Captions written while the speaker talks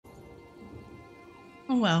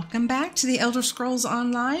Welcome back to the Elder Scrolls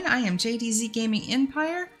Online. I am JDZ Gaming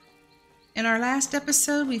Empire. In our last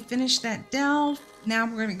episode, we finished that delve. Now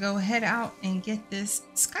we're going to go head out and get this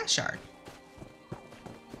sky shard. I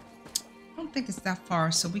don't think it's that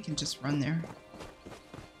far, so we can just run there.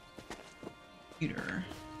 Computer.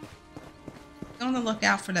 Go on the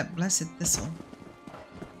lookout for that blessed thistle.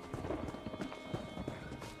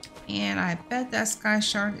 And I bet that sky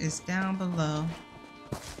shard is down below.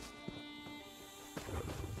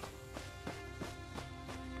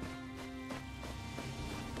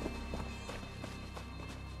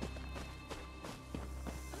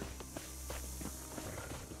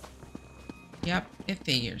 Yep, it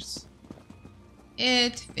figures.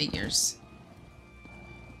 It figures.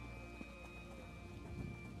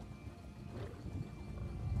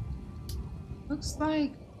 Looks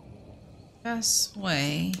like best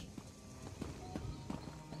way to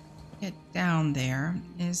get down there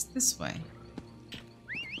is this way.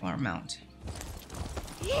 Or mount.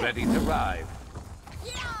 Ready to ride.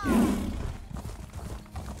 Yeah.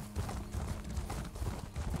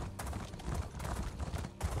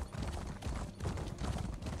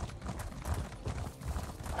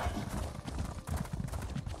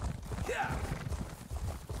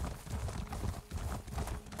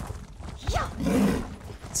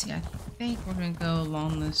 See, I think we're going to go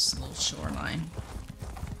along this little shoreline.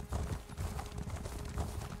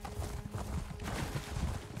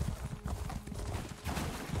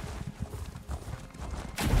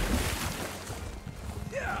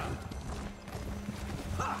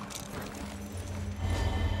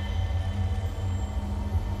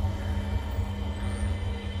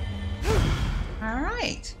 All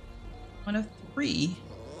right. 1 of 3.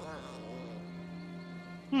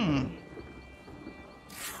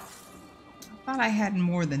 I thought I had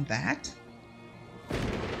more than that.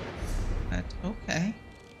 But okay.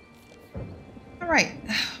 Alright,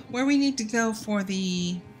 where we need to go for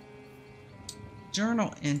the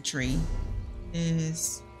journal entry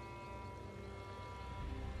is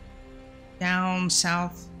down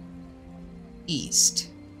southeast.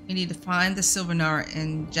 We need to find the Sylvanar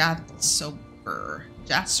in Jatsoger.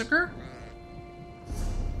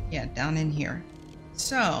 Yeah, down in here.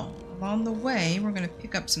 So, along the way, we're going to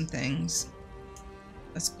pick up some things.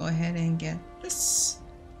 Let's go ahead and get this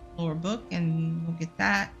lore book, and we'll get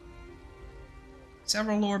that.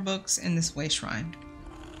 Several lore books in this way shrine.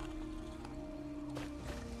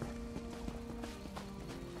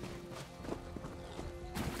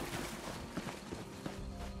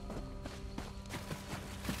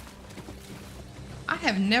 I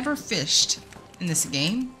have never fished in this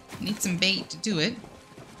game. Need some bait to do it.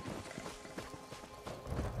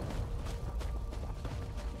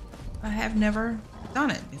 I have never done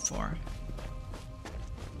it before.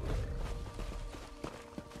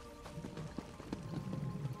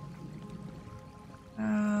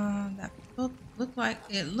 That book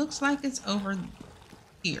looks like it's over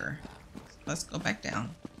here. Let's go back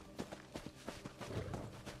down.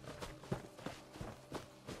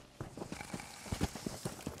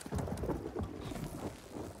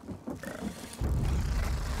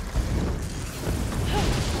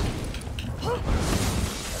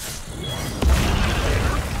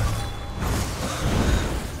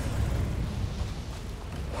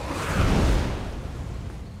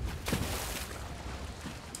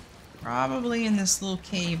 Probably in this little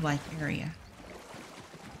cave-like area.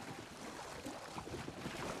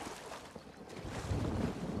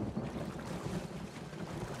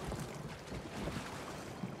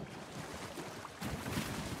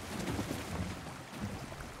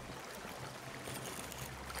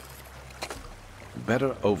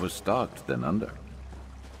 Better overstocked than under.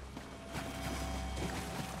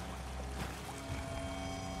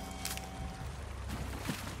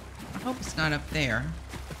 I hope it's not up there.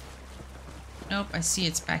 Nope, I see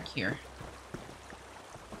it's back here.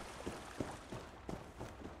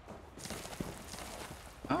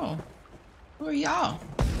 Oh, who are y'all?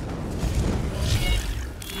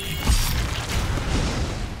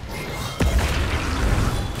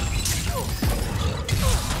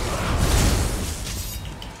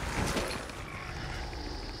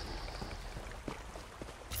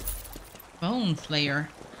 Bone Flayer.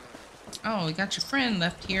 Oh, we got your friend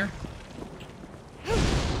left here.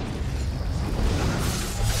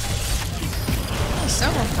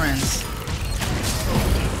 Several friends.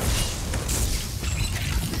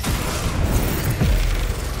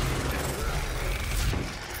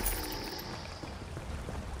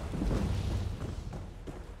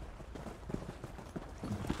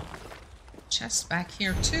 Chest back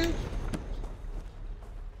here too.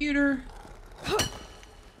 Computer.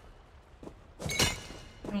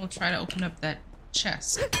 And we'll try to open up that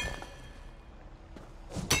chest.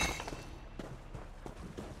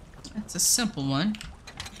 That's a simple one.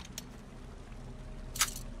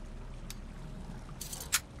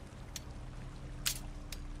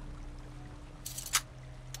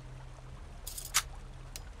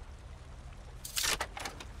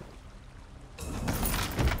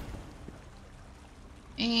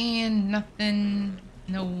 And nothing,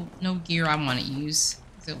 no gear I want to use,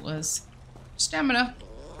 because it was stamina.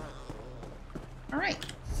 Alright,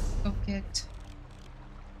 go get...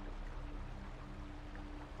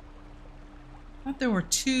 I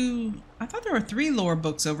thought there were three lore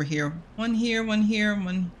books over here. One here, one here,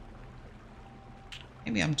 one...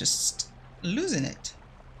 Maybe I'm just losing it.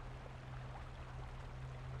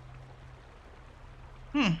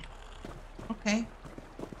 Okay.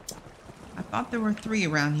 I thought there were 3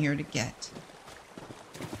 around here to get.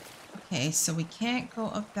 Okay, so we can't go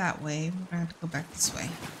up that way. We're gonna have to go back this way.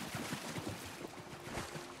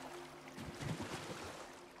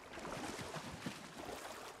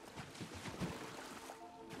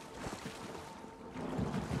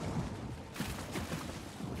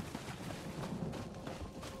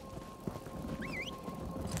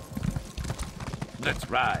 Let's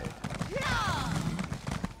ride.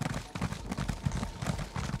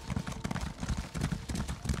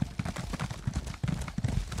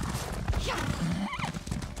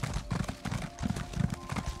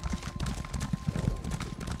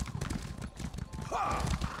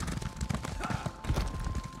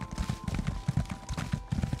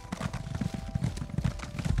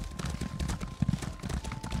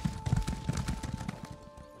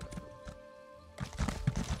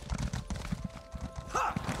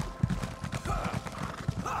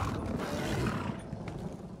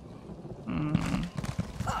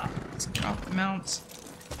 Let's get off the mounts.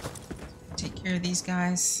 Take care of these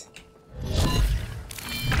guys.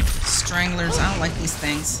 Stranglers, I don't like these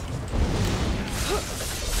things.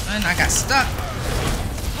 And I got stuck.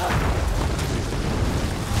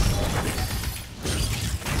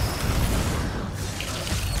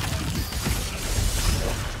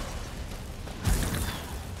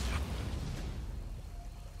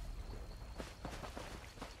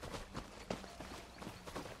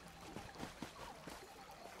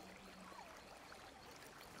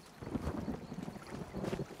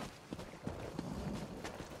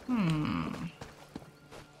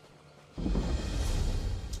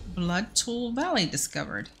 Blood Tool Valley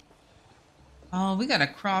discovered. Oh, we gotta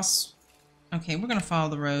cross. Okay, we're gonna follow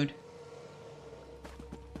the road.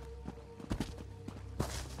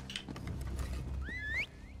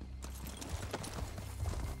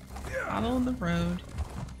 Follow the road.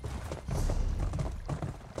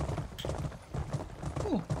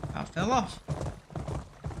 Ooh, I fell off.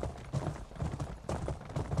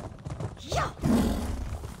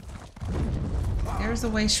 There's the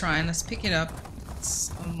way shrine. Let's pick it up.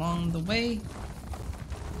 It's along the way.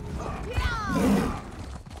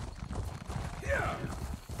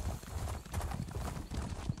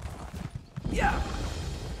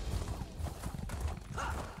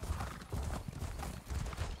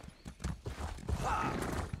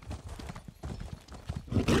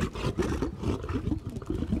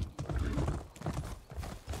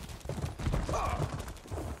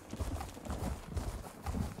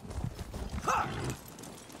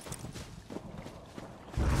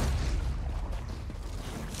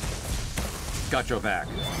 Got your back.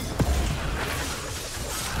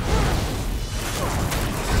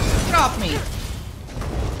 Get off me!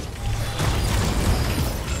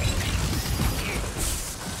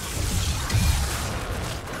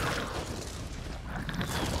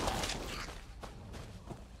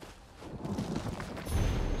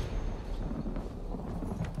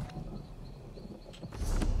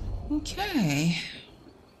 Okay.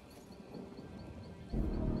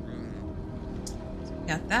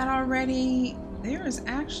 Got that already. There is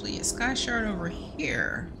actually a sky shard over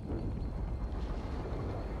here.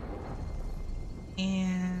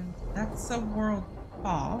 And that's a world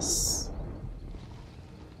boss.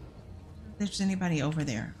 If there's anybody over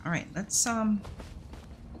there. Alright, let's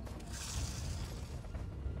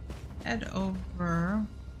head over.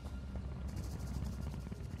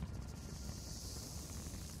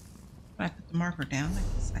 I put the marker down. I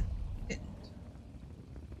guess I didn't.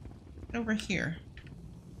 Get over here.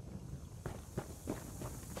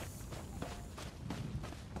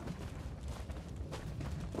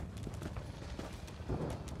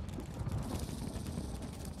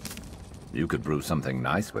 You could brew something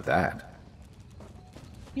nice with that.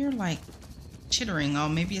 You're like chittering. Oh,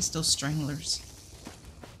 maybe it's those stranglers.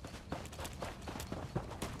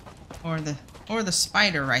 Or the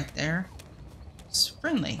spider right there. It's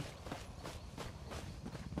friendly.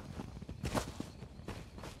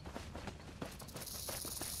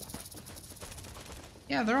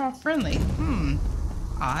 Yeah, they're all friendly.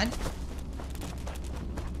 Odd.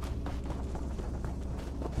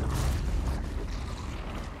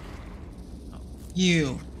 Oh,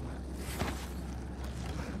 you.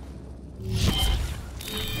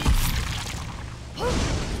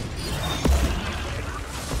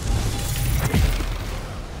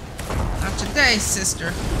 Not today,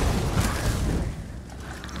 sister.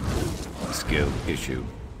 Skill issue.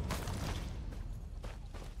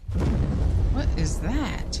 What is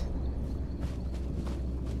that?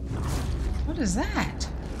 What is that?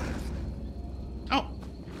 Oh.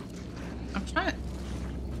 I'm trying to...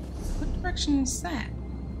 What direction is that?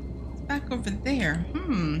 It's back over there. I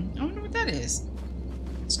wonder what that is.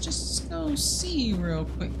 Let's just go see real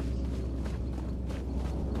quick.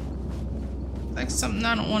 Like something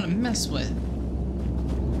I don't want to mess with.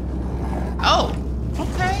 Oh,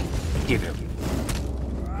 okay. Give him.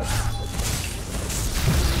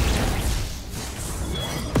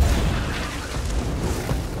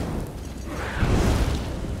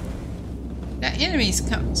 That enemies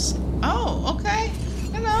comes. Oh, okay.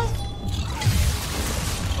 Hello.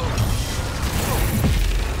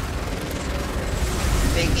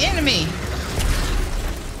 Big enemy.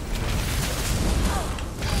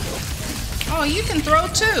 Oh, you can throw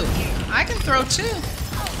too. I can throw too.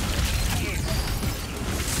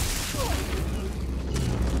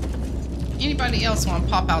 Anybody else want to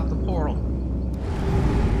pop out the portal?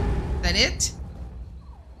 Is that it?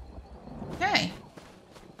 Okay.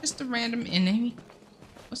 Just a random enemy.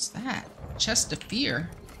 What's that? Chest of fear.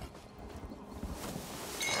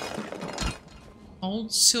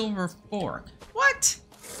 Old silver fork. What?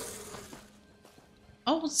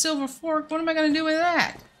 Old silver fork? What am I going to do with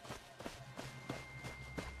that?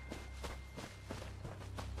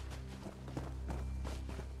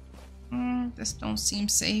 This don't seem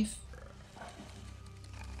safe.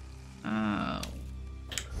 Oh.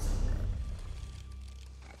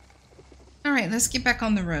 Alright, let's get back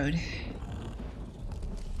on the road.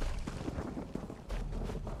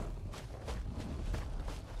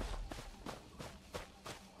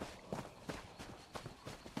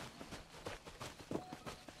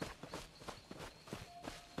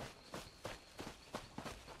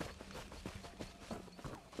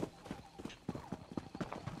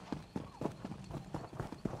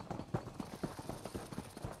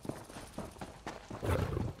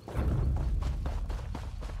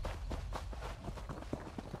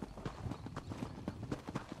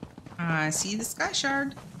 I see the sky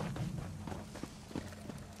shard.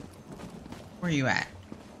 Where are you at?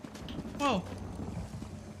 Whoa.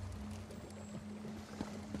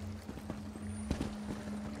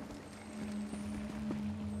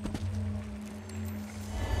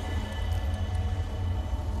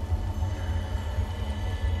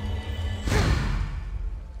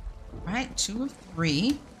 Right, 2 of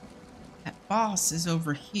 3. That boss is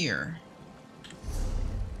over here.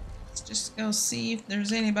 Just go see if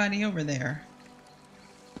there's anybody over there.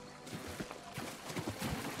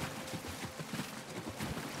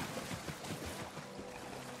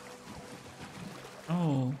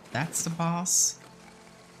 Oh, that's the boss.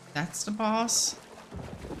 That's the boss.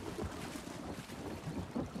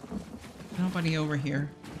 Nobody over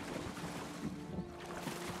here.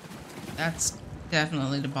 That's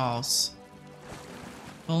definitely the boss.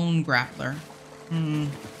 Bone grappler.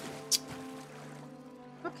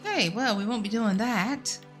 Okay, well, we won't be doing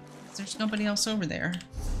that. There's nobody else over there.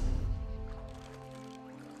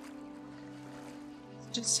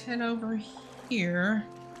 Let's just head over here.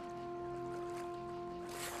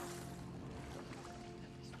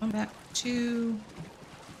 Go back to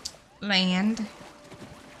land.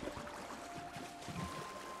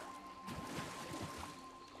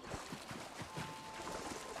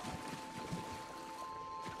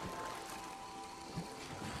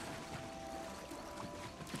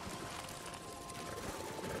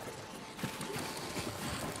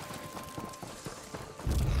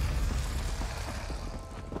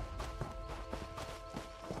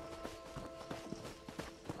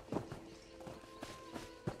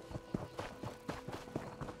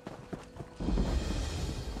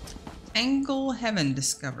 Angle Heaven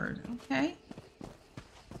discovered. Okay.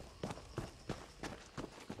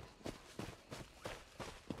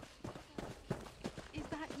 Is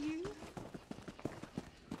that you?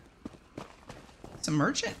 It's a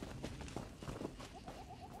merchant.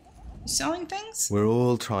 You selling things? We're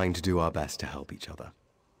all trying to do our best to help each other.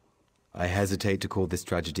 I hesitate to call this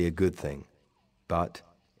tragedy a good thing, but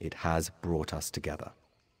it has brought us together.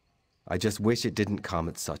 I just wish it didn't come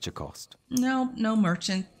at such a cost. No, no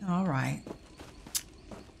merchant. All right.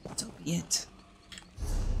 So be it.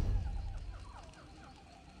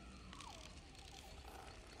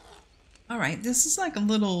 Alright, this is like a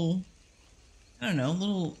little, I don't know,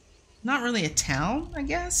 little, not really a town, I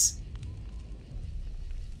guess.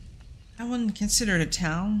 I wouldn't consider it a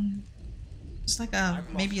town. It's like a,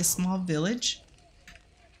 maybe a small village.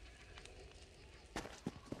 Can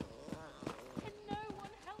no one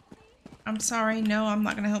help me? I'm sorry, no, I'm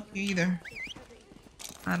not gonna help you either.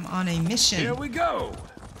 I'm on a mission. Here we go.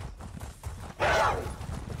 I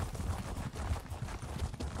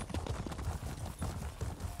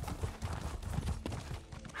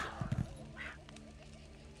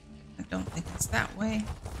don't think it's that way.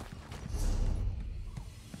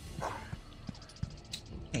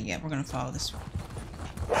 Okay, yeah, we're gonna follow this one.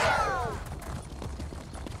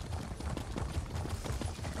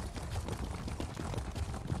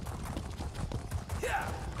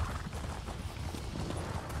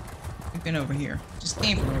 We've been over here. Just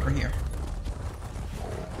came from over here.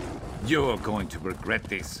 You're going to regret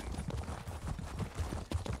this.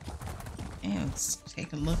 And let's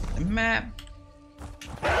take a look at the map.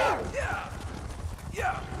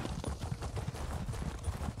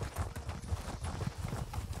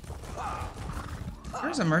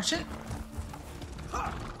 There's a merchant.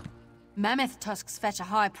 Mammoth tusks fetch a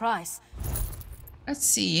high price. Let's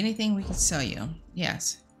see, anything we can sell you?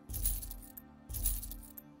 Yes.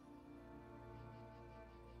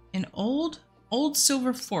 An old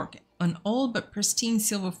silver fork. An old but pristine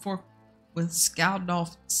silver fork with scowled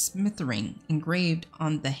off smithering engraved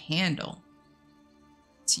on the handle.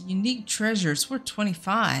 It's a unique treasure. It's worth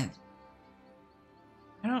 25.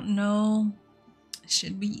 I don't know.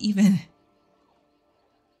 Should we even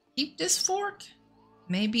keep this fork?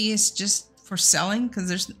 Maybe it's just for selling,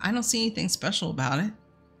 because I don't see anything special about it.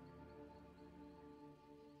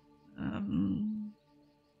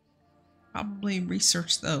 Probably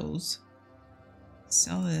research those.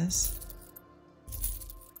 Sell this.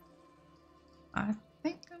 I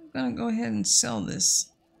think I'm gonna go ahead and sell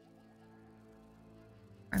this.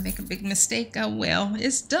 I make a big mistake, oh well,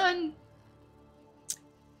 it's done.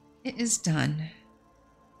 It is done.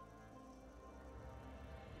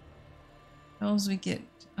 Those we get,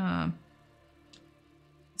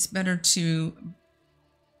 it's better to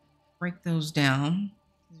break those down.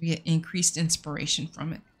 We get increased inspiration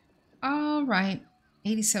from it. All right,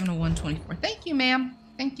 87 to 124. Thank you, ma'am.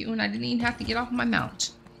 Thank you, and I didn't even have to get off my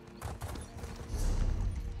mount.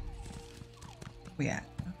 Where we at?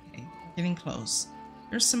 Okay, we're getting close.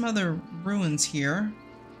 There's some other ruins here.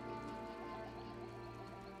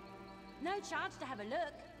 No chance to have a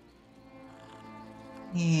look.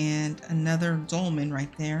 And another dolmen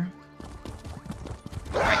right there.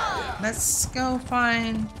 Alright, let's go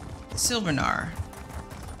find Silvernar.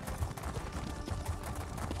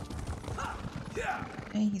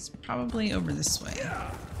 Okay, he's probably over this way.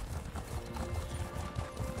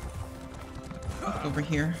 Look over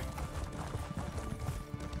here.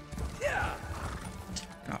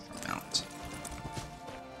 Off the mount.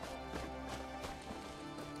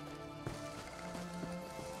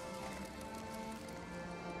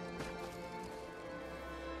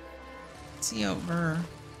 See over.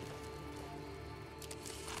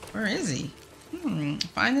 Where is he?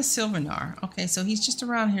 Find the Silvernar. Okay, so he's just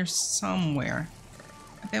around here somewhere.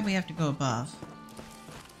 I bet we have to go above.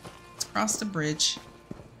 Let's cross the bridge.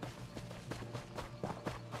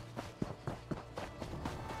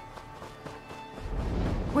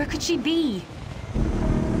 Where could she be?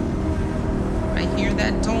 I hear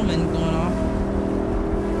that dolmen going off.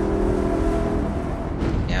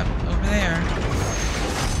 Yep, over there.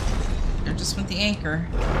 They're just with the anchor.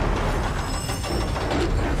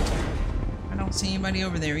 I don't see anybody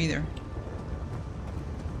over there either.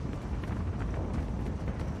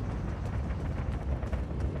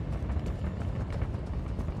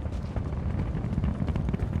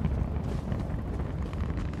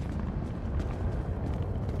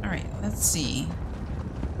 Alright, let's see.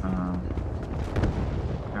 How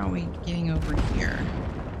are we getting over here?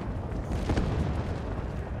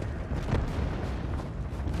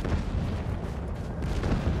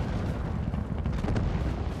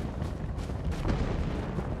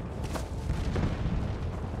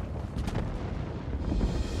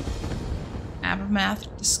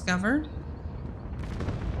 Abermath discovered.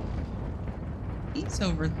 He's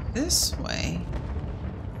over this way.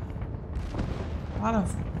 A lot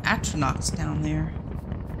of Atronachs down there.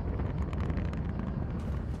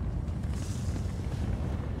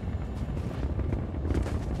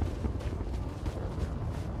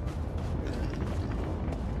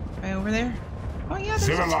 Right over there? Oh yeah, there's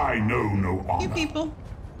Civili know no a few honor. people.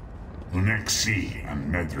 Unexi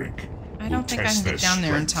and Medric. I don't think I can test get their down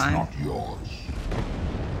there in strength, time. Not yours.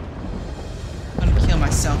 I'm gonna kill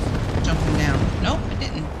myself jumping down. Nope, I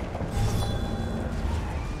didn't.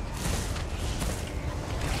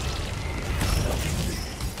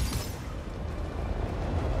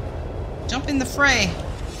 Jump in the fray.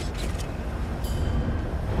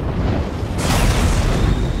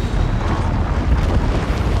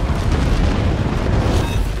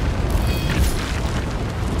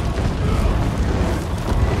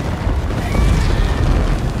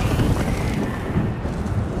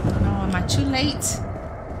 Too late.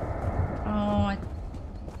 Oh, I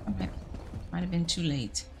might have been too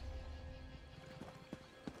late.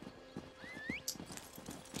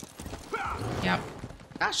 Yep.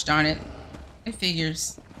 Gosh darn it. It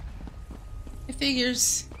figures. It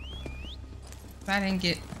figures. If I didn't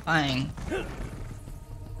get flying.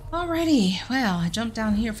 Alrighty. Well, I jumped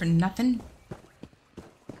down here for nothing.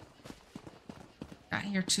 Got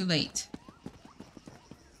here too late.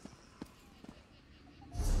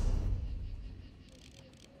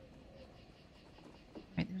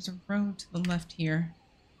 There's a road to the left here.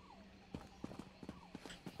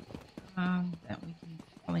 That we can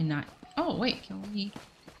probably not. Oh wait, can we?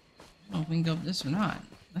 I don't know if we can go up this or not.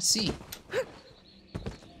 Let's see.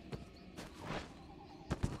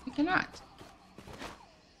 We cannot.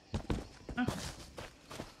 Oh.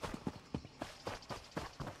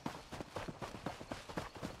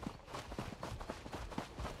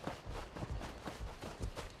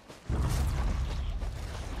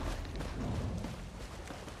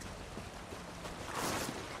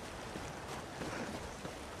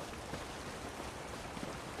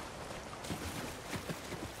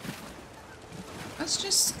 Let's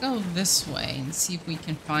just go this way and see if we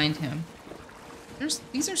can find him.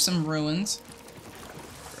 These are some ruins.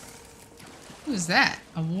 Who is that?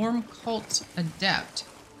 A warm cult adept.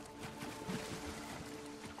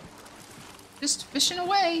 Just fishing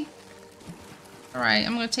away. Alright,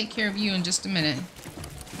 I'm gonna take care of you in just a minute.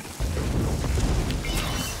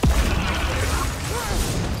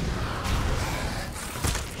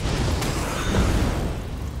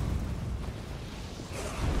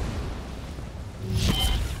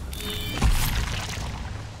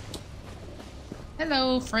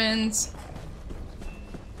 Hello, friends.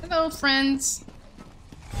 Hello, friends.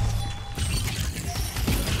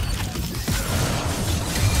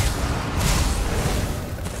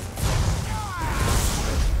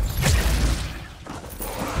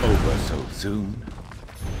 Over so soon.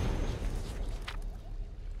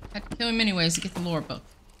 Had to kill him anyways to get the lore book.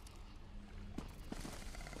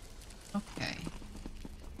 Okay.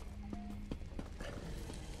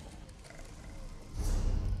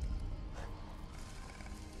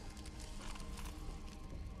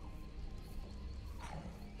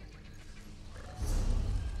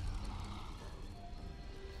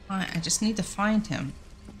 I just need to find him.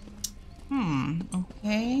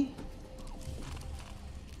 Okay.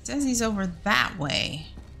 It says he's over that way.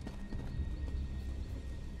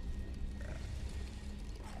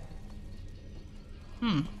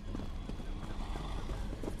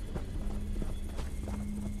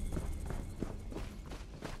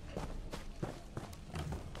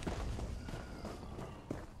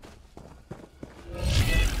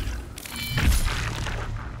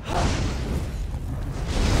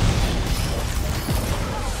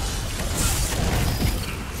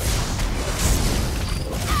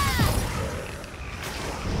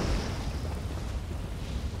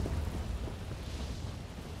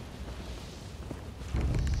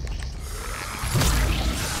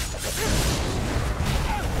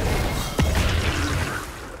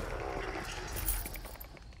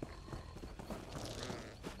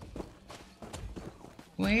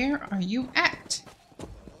 Where are you at?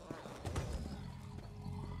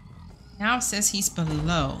 Now it says he's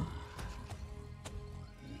below.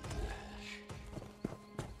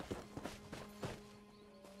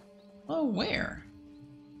 Oh, where?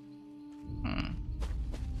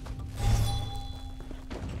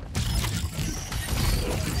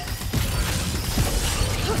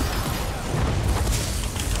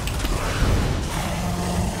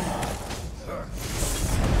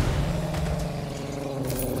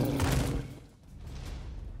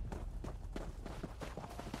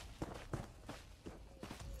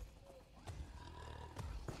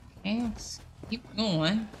 Let's keep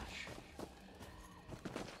going.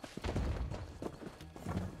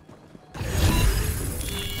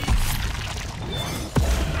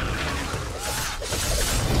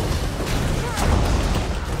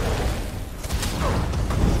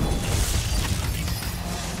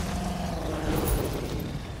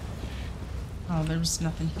 Oh, there's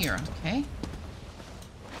nothing here. Okay.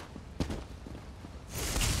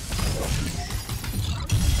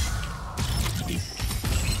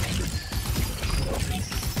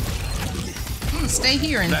 Stay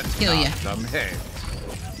here and kill you. Some heads.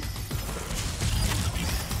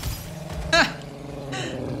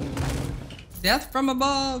 Death from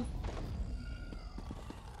above.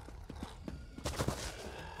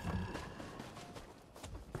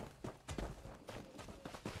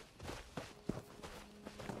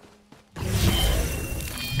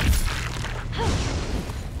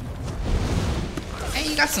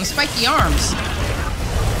 got some spiky arms.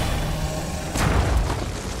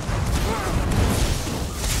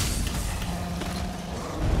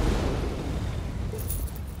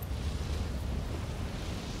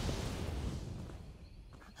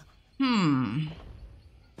 I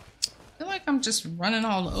feel like I'm just running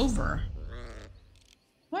all over.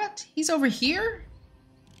 What? He's over here?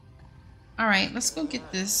 Alright, let's go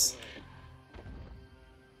get this.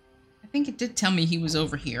 I think it did tell me he was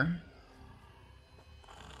over here.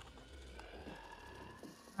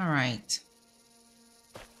 Alright.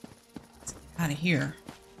 Let's get out of here.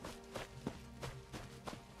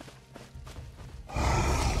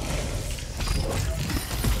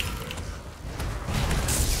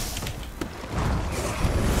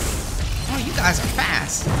 Oh, you guys are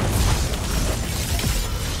fast.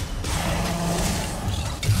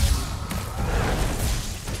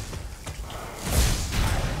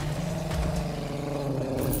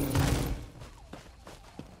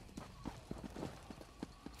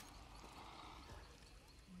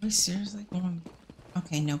 Are we seriously going?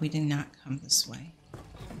 Okay, no, we did not come this way.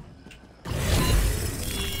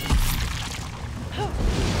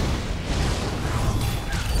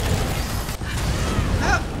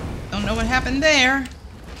 Oh, don't know what happened there.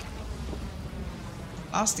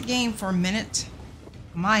 Lost the game for a minute.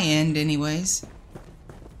 My end, anyways.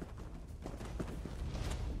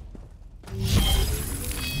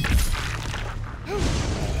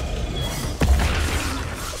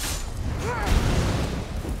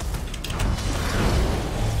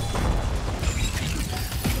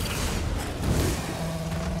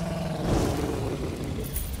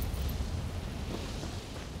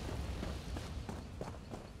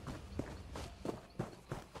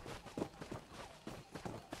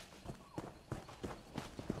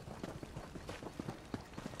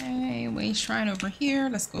 Shrine over here.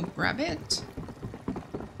 Let's go grab it.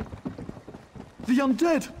 The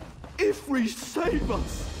undead! Ifri, save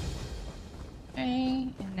us! Okay,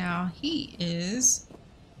 and now he is.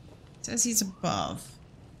 It says he's above.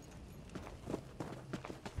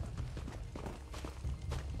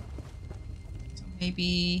 So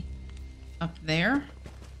maybe up there.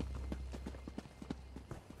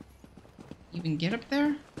 Even get up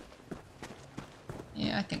there?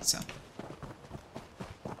 Yeah, I think so.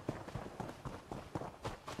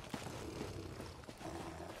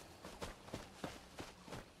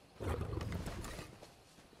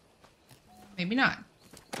 Maybe not.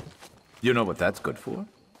 You know what that's good for?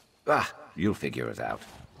 Ah, you'll figure it out.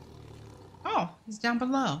 Oh, he's down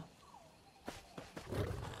below.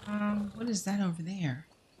 What is that over there?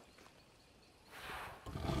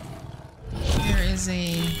 There is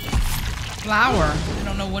a flower. I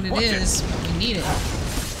don't know what it is, but we need it.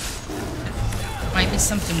 Might be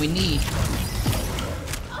something we need.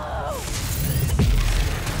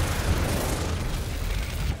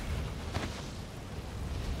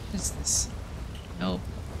 What is this? Nope.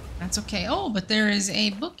 That's okay. Oh, but there is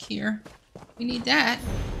a book here. We need that.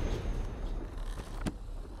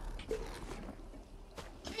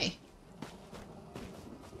 Okay.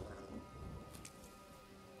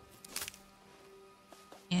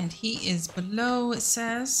 And he is below, it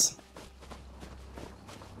says.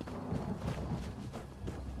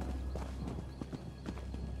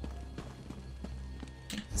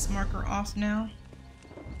 Take this marker off now.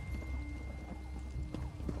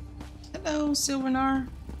 Hello, Sylvanar.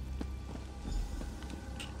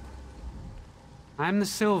 I'm the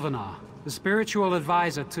Sylvanar, the spiritual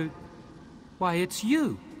advisor to... Why, it's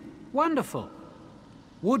you! Wonderful!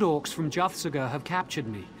 Wood orcs from Juthsaga have captured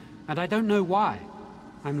me, and I don't know why.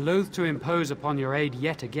 I'm loath to impose upon your aid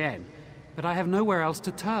yet again, but I have nowhere else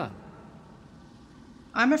to turn.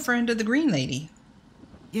 I'm a friend of the Green Lady.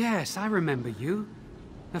 Yes, I remember you.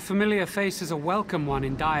 A familiar face is a welcome one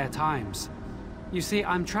in dire times. You see,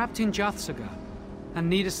 I'm trapped in Juthsaga, and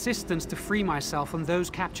need assistance to free myself and those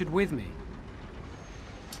captured with me.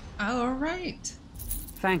 All right.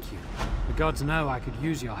 Thank you. The gods know I could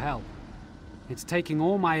use your help. It's taking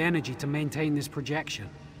all my energy to maintain this projection.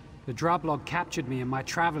 The Drublog captured me and my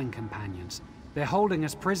traveling companions. They're holding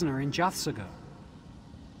us prisoner in Juthsaga.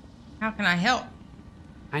 How can I help?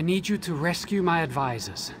 I need you to rescue my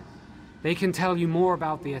advisors. They can tell you more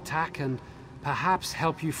about the attack and perhaps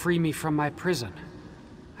help you free me from my prison.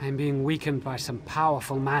 I'm being weakened by some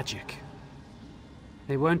powerful magic.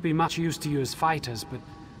 They won't be much use to you as fighters, but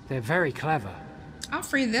they're very clever. I'll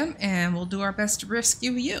free them and we'll do our best to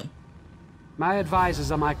rescue you. My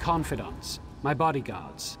advisors are my confidants, my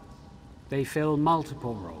bodyguards. They fill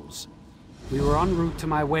multiple roles. We were en route to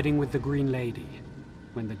my wedding with the Green Lady.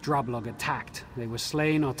 When the Drublog attacked, they were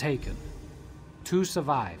slain or taken. 2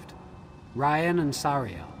 survived, Ryan and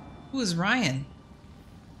Sariel. Who is Ryan?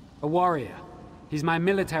 A warrior. He's my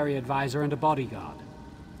military advisor and a bodyguard.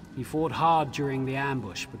 He fought hard during the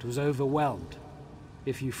ambush, but was overwhelmed.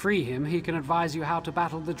 If you free him, he can advise you how to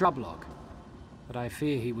battle the Drublog. But I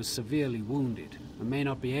fear he was severely wounded and may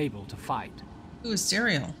not be able to fight. Who is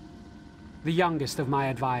Sariel? The youngest of my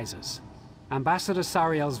advisors. Ambassador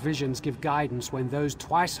Sariel's visions give guidance when those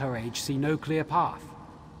twice her age see no clear path.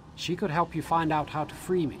 She could help you find out how to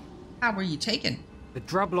free me. How were you taken? The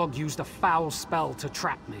Drublog used a foul spell to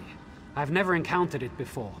trap me. I've never encountered it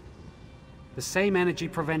before. The same energy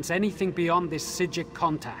prevents anything beyond this Psijic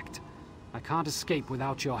contact. I can't escape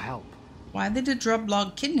without your help. Why did the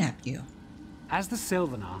Drublog kidnap you? As the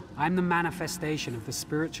Sylvanar, I'm the manifestation of the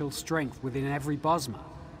spiritual strength within every Bosmer.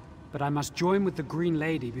 But I must join with the Green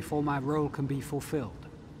Lady before my role can be fulfilled.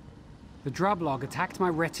 The Drublog attacked my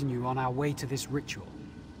retinue on our way to this ritual.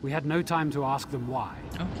 We had no time to ask them why.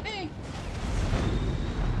 Okay.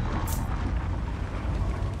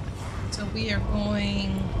 So we are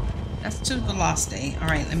going... That's to the Lost Day.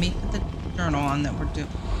 Alright, let me put the journal on that we're doing.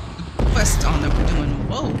 The quest on that we're doing.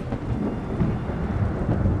 Whoa.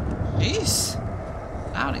 Jeez.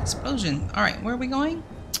 Loud explosion. Alright, where are we going?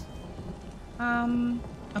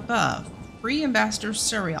 Above. Free Ambassador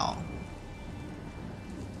Sariel.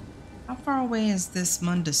 How far away is this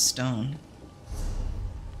Mundus Stone?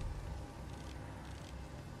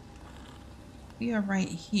 We are right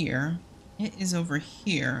here. It is over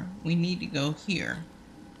here. We need to go here.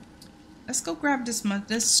 Let's go grab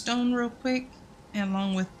this stone real quick, and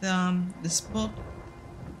along with this book.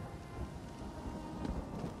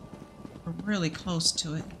 We're really close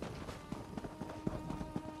to it.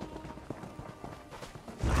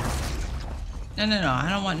 No, I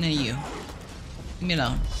don't want none of you. Leave me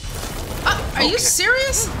alone. Oh, are you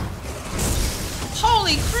serious?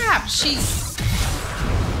 Holy crap, she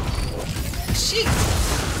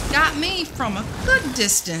got me from a good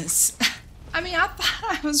distance. I mean, I thought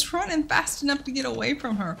I was running fast enough to get away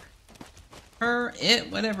from her.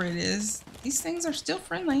 It, whatever it is. These things are still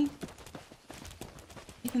friendly.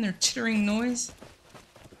 Even their chittering noise.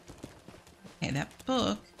 Okay, that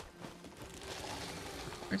book.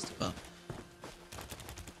 Where's the book?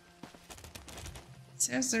 It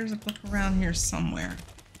says there's a book around here somewhere.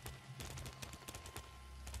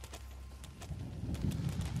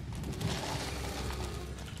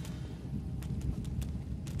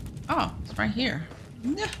 Oh, it's right here.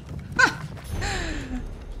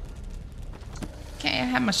 Okay, I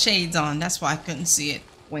have my shades on. That's why I couldn't see it.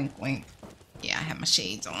 Wink, wink. Yeah, I have my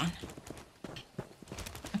shades on.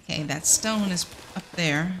 Okay, that stone is up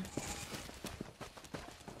there.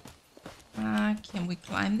 Can we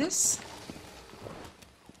climb this?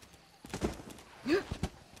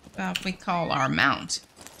 About if we call our mount.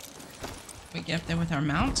 Can we get up there with our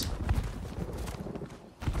mount?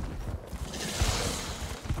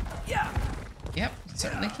 Yeah. Yep, we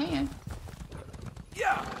certainly can.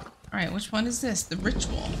 Yeah. Alright, which one is this? The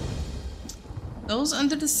ritual. Those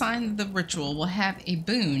under the sign of the ritual will have a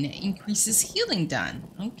boon that increases healing done.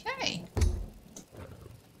 Okay.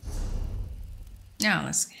 Now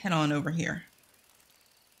let's head on over here.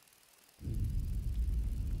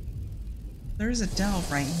 There's a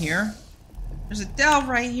delve right here. There's a delve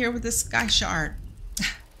right here with this sky shard.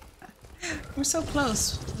 We're so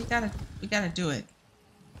close. We gotta do it.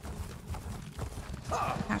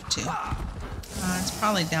 Have to. It's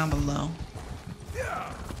probably down below.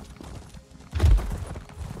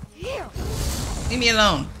 Leave me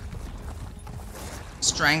alone.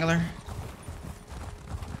 Strangler.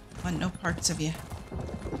 Want no parts of you.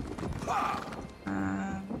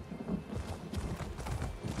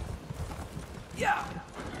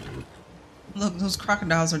 Look, those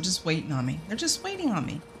crocodiles are just waiting on me. They're just waiting on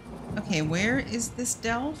me. Okay, where is this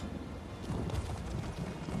delve?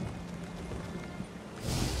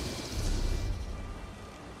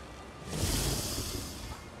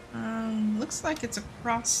 Looks like it's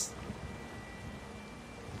across.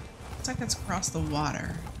 Looks like it's across the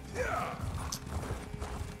water.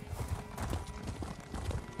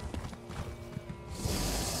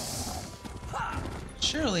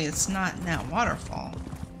 Surely it's not in that waterfall.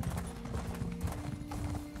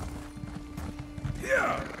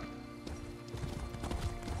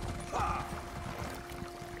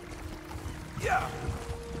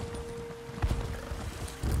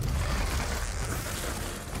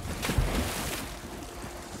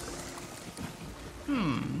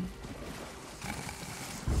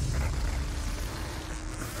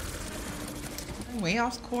 Way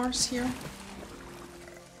off course here.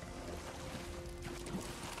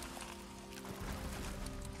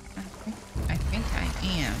 I think I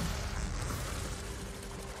am.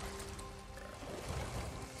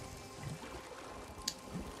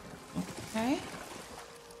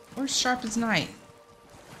 Where's Sharp as Night?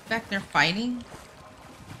 Back there fighting?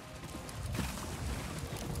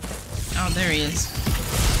 Oh, there he is.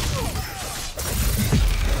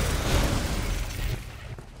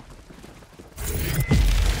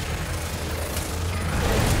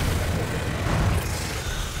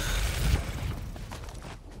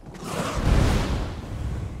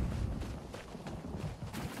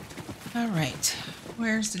 All right,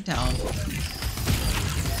 where's the delve?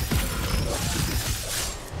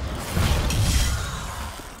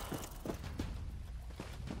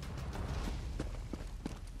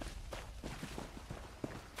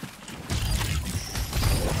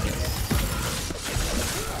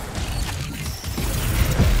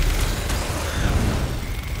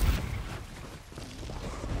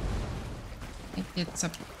 It's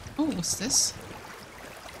up. Oh, what's this?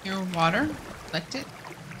 Pure water. Collect it.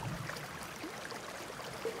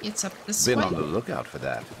 It's up this way. Been on the lookout for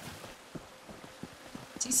that.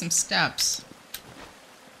 See some steps.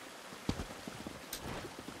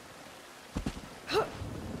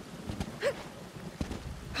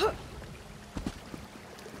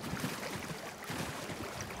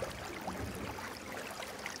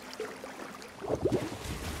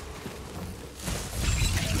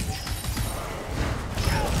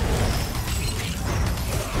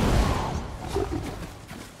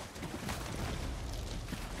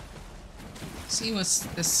 See what's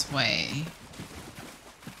this way.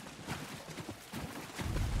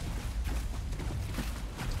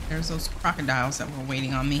 There's those crocodiles that were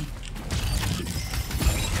waiting on me.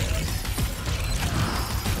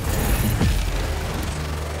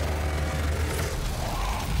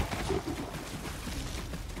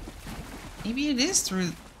 Maybe it is through...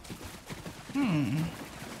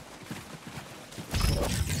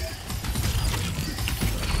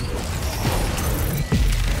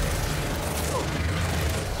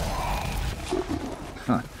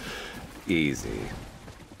 Easy.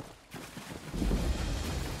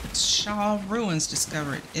 Shaw Ruins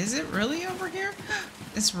discovered. Is it really over here?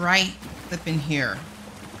 It's right up in here.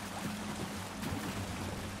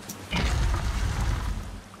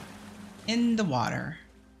 In the water.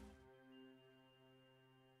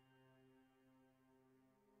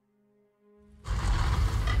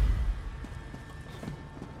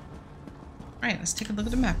 Alright, let's take a look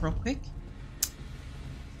at the map real quick.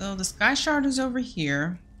 So the Sky Shard is over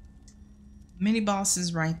here. Mini boss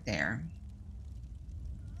is right there.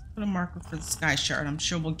 Put a marker for the Sky Shard. I'm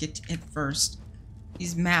sure we'll get to it first.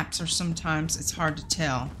 These maps are sometimes, it's hard to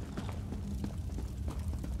tell.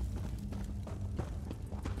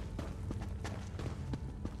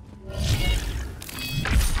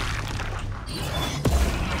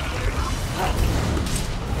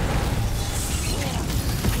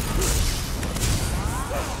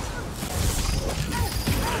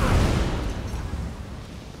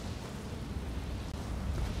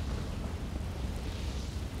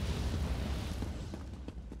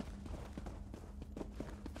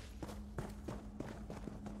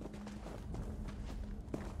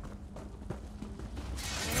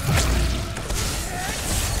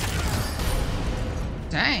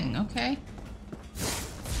 Dang, okay.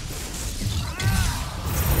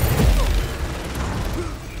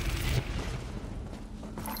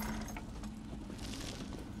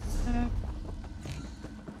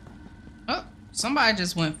 Oh, somebody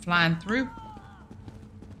just went flying through.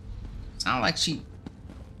 Sounded like she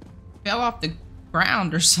fell off the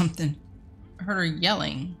ground or something. I heard her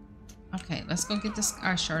yelling. Okay, let's go get the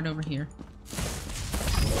Sky Shard over here.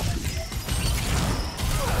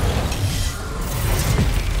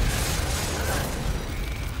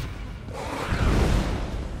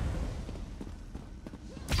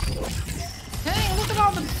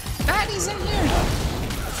 Baddies in here.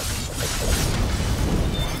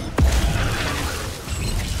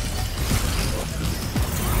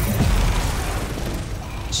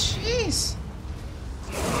 Jeez.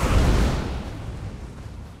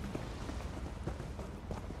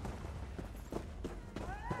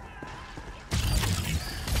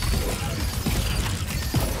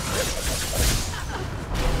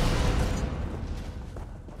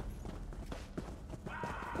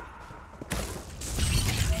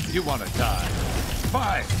 You want to die?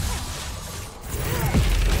 Fine.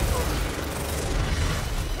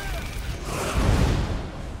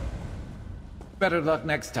 Better luck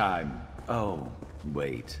next time. Oh,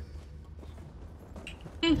 wait.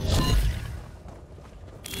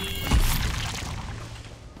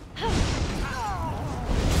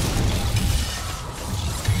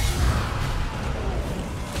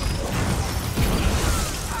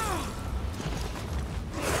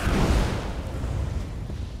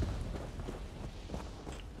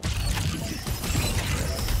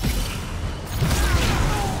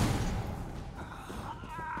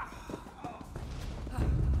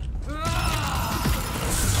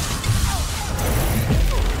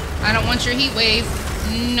 Launch your heat wave.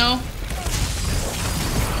 No.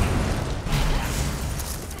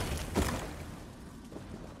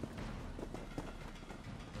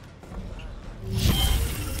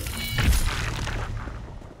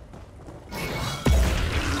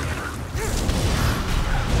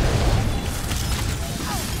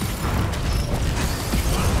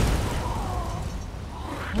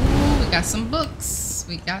 Got some books.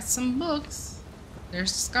 We got some books.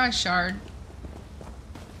 There's the Sky Shard.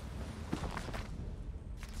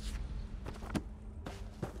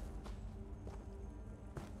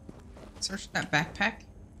 Search that backpack.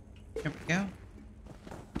 There we go.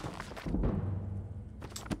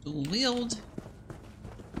 Dual wield.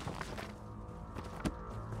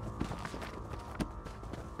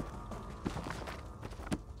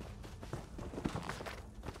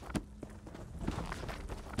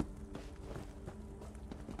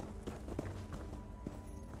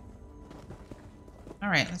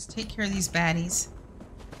 Alright, let's take care of these baddies.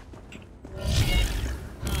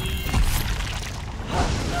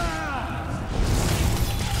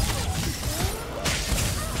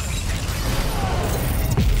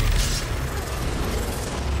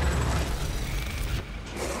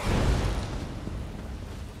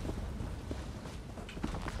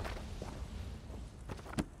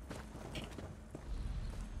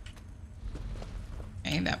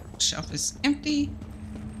 Okay, that shelf is empty.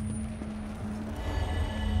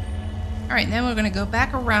 Alright, then we're going to go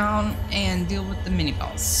back around and deal with the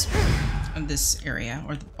mini-boss of this area,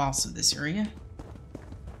 or the boss of this area.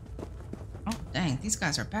 Oh, dang, these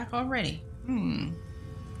guys are back already. I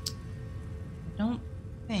don't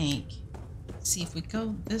think... Let's see if we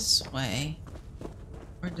go this way.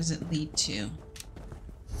 Where does it lead to?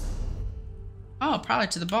 Oh, probably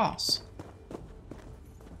to the boss.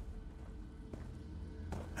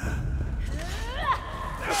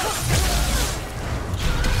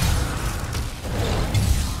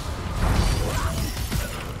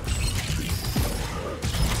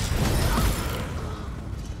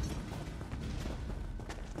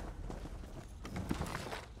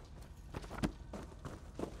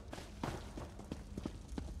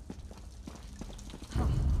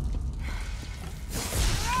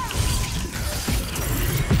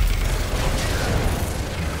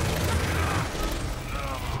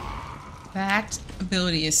 That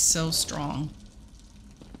ability is so strong.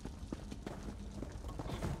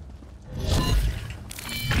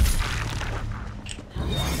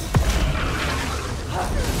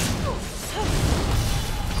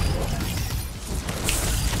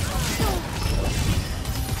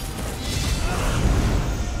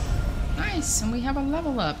 Nice, and we have a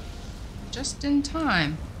level up just in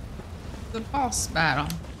time. The boss battle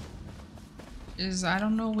is, I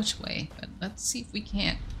don't know which way, but let's see if we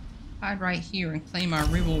can't hide right here and claim our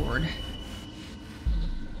reward.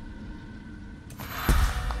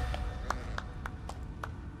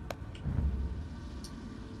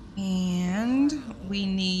 And we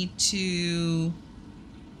need to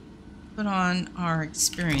put on our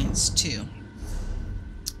experience too.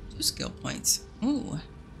 2 skill points. Ooh.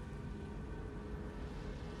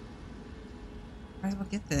 Might as well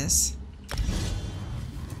get this.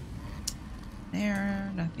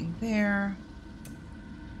 There, nothing there.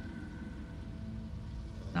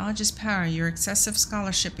 Knowledge is power. Your excessive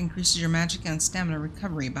scholarship increases your magic and stamina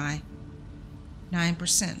recovery by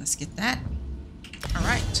 9%. Let's get that.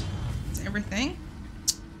 Alright. That's everything.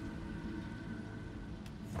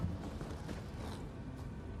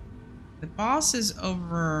 The boss is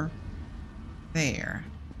over there.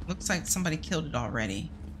 Looks like somebody killed it already.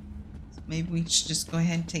 So maybe we should just go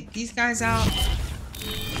ahead and take these guys out.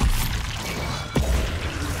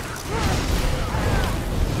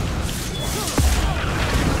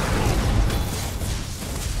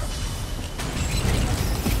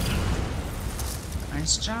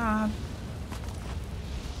 Nice job.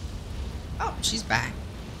 Oh, she's back.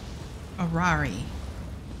 Arari.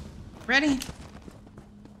 Ready?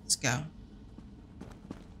 Let's go.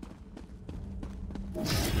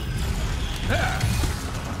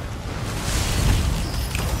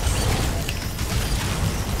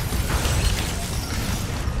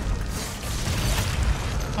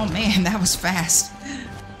 Oh man, that was fast.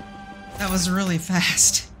 That was really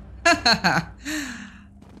fast.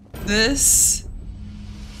 This...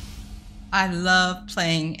 I love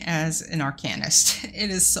playing as an Arcanist. It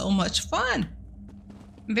is so much fun.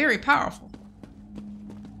 Very powerful.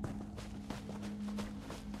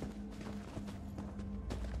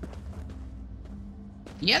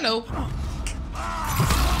 Yellow.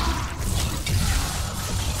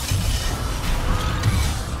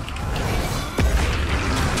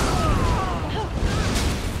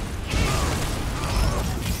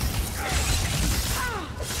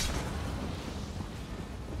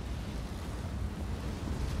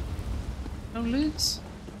 No loots.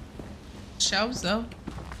 Shelves though.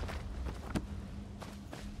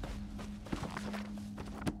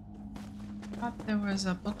 Thought there was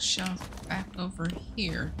a bookshelf back over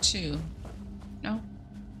here too. No?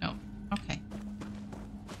 No. Okay.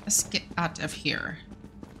 Let's get out of here.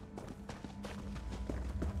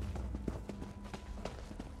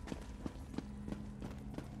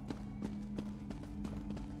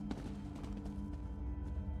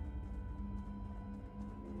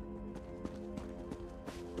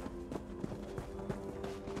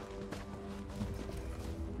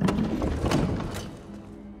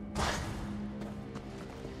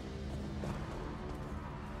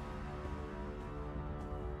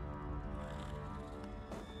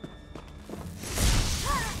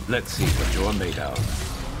 Let's see what you're made of.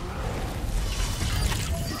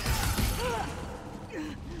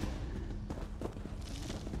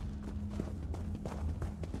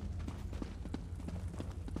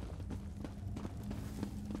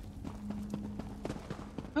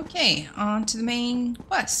 Okay, on to the main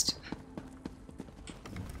quest.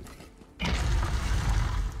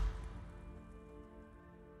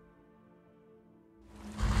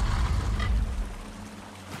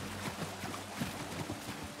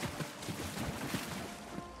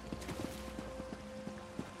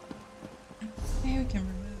 Okay, we can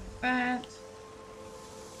remove that.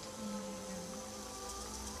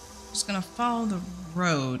 Just gonna follow the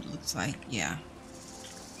road, looks like, yeah.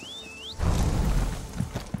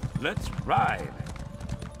 Let's ride.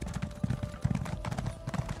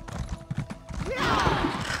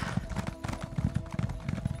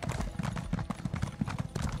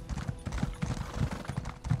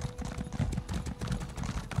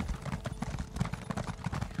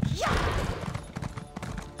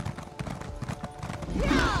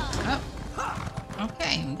 Oh,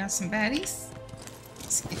 okay, we got some baddies.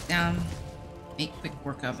 Let's get down, make quick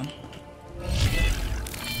work of them.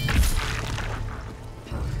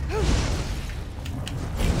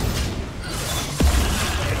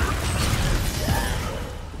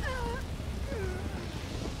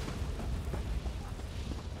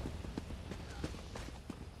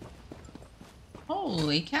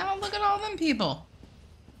 Holy cow, look at all them people.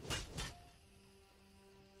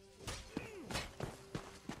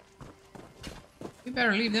 We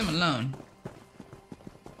better leave them alone.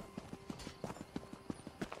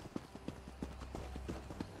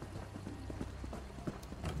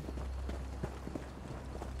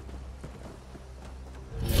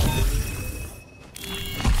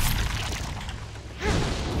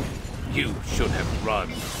 You should have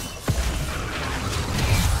run.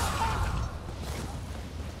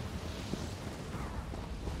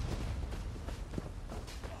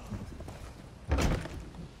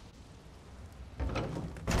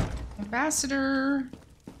 Ambassador.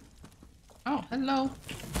 Oh, hello.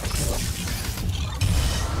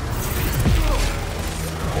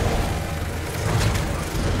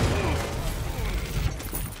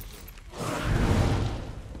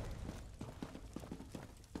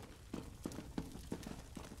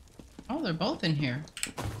 Oh, they're both in here.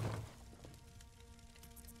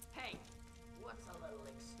 Hey, what's a little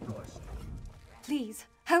extortion? Please,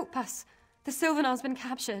 help us. The Sylvanar's been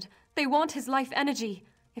captured. They want his life energy.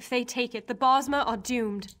 If they take it, the Bosmer are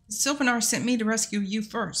doomed. Sylvanar sent me to rescue you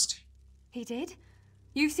first. He did?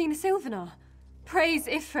 You've seen the Sylvanar? Praise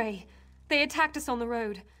Ifrey. They attacked us on the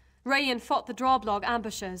road. Rayan fought the Drawblog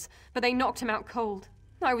ambushers, but they knocked him out cold.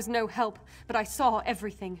 I was no help, but I saw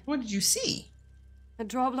everything. What did you see? A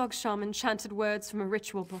Drawblog shaman chanted words from a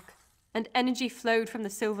ritual book, and energy flowed from the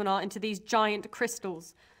Sylvanar into these giant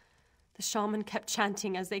crystals. The shaman kept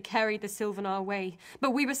chanting as they carried the Sylvanar away,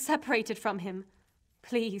 but we were separated from him.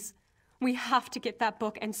 Please, we have to get that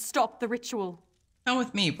book and stop the ritual. Come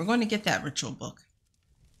with me. We're going to get that ritual book.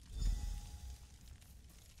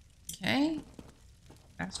 Okay.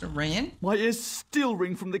 Master Rayan. My ears still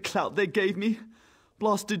ring from the clout they gave me.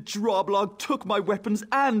 Blasted Drablog took my weapons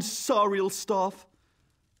and Sariel's staff.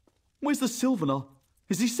 Where's the Sylvanar?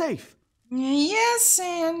 Is he safe? Yes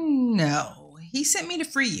and no. He sent me to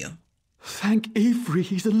free you. Thank Ifrey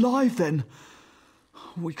he's alive then.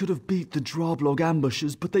 We could have beat the Drablog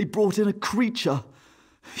ambushers, but they brought in a creature.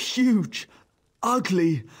 Huge.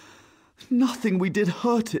 Ugly. Nothing we did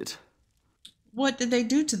hurt it. What did they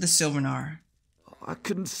do to the Sylvanar? I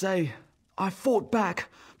couldn't say. I fought back,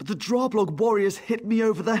 but the Drablog warriors hit me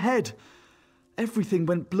over the head. Everything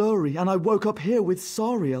went blurry, and I woke up here with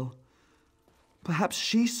Sariel. Perhaps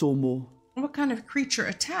she saw more. What kind of creature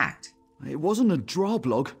attacked? It wasn't a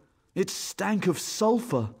Drablog. It stank of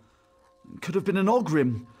sulfur. Could have been an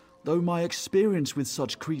Ogrim, though my experience with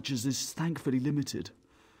such creatures is thankfully limited.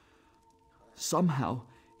 Somehow,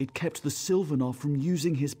 It kept the Sylvanar from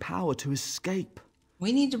using his power to escape.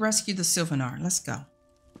 We need to rescue the Sylvanar. Let's go.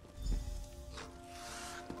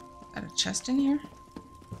 Got a chest in here?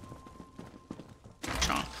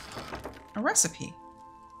 Chomp. A recipe.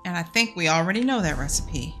 And I think we already know that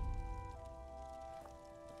recipe.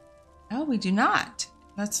 No, we do not.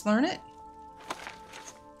 Let's learn it.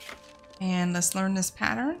 And let's learn this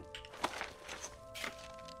pattern.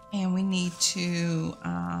 And we need to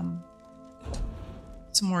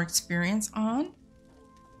some more experience on.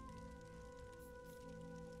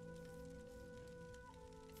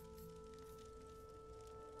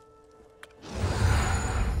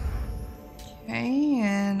 Okay,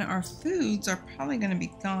 and our foods are probably going to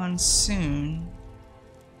be gone soon.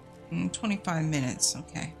 In 25 minutes,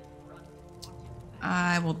 okay.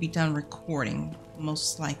 I will be done recording,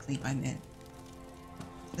 most likely by mid.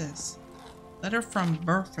 This. Letter from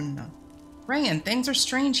Berfina. Rayan, things are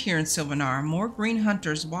strange here in Sylvanar. More green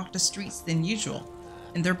hunters walk the streets than usual,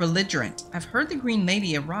 and they're belligerent. I've heard the Green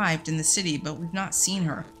Lady arrived in the city, but we've not seen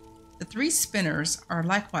her. The three spinners are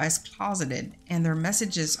likewise closeted, and their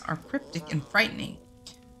messages are cryptic and frightening.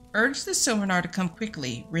 Urge the Sylvanar to come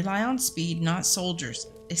quickly. Rely on speed, not soldiers.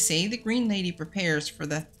 They say the Green Lady prepares for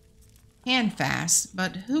the handfast,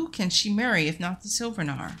 but who can she marry if not the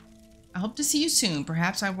Sylvanar? I hope to see you soon.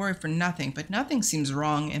 Perhaps I worry for nothing, but nothing seems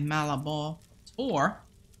wrong in Malabal or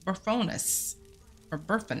Berfonus. Or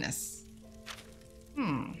Berfinus.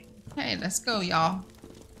 Okay, let's go, y'all.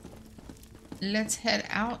 Let's head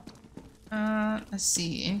out. Let's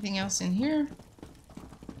see. Anything else in here?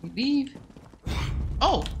 We leave.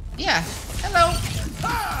 Oh, yeah. Hello.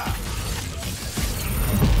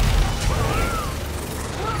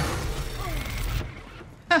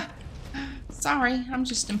 Sorry, I'm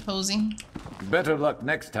just imposing. Better luck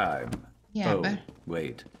next time. Yeah, oh,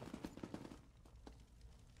 wait.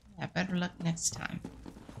 Yeah, better luck next time.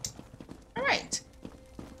 All right.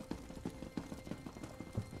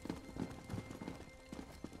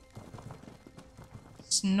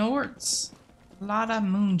 Snorts. A lot of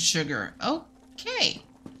moon sugar. Okay.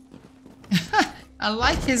 I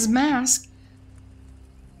like his mask.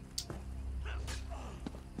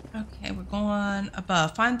 Okay, we're going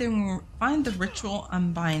above. Find the ritual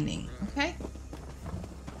unbinding. Okay.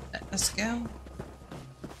 Let's go.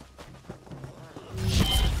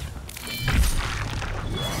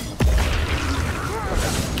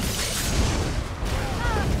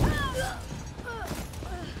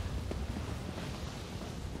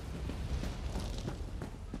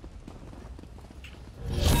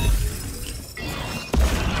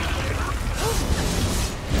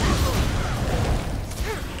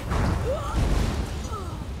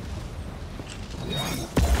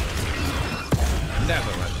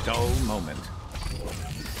 Never a dull moment.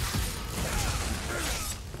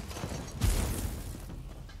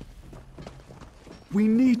 We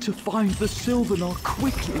need to find the Sylvanar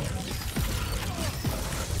quickly.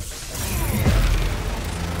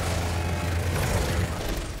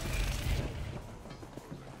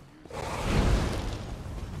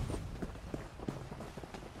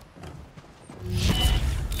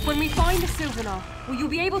 When we find the Sylvanar, will you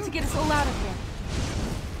be able to get us all out of here?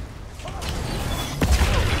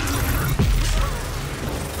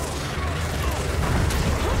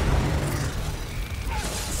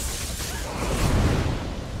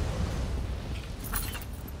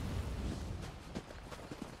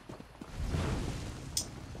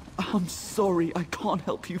 I'm sorry, I can't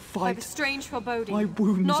help you fight. I have a strange foreboding. My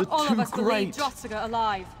wounds Not are all too of us believe great. Drothsaga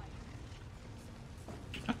alive.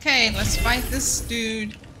 Okay, let's fight this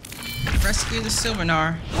dude. Rescue the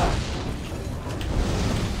Sylvanar.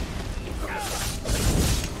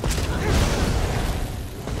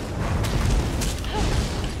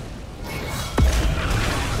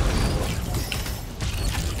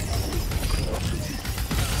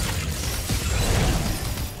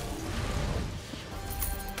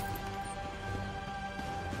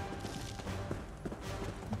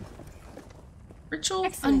 Ritual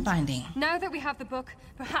Excellent. unbinding. Now that we have the book,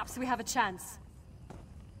 perhaps we have a chance.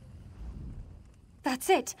 That's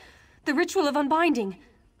it! The ritual of unbinding!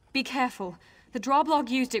 Be careful. The Droblog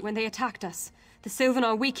used it when they attacked us. The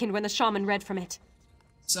Sylvanar weakened when the shaman read from it.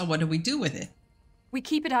 So what do we do with it? We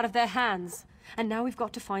keep it out of their hands. And now we've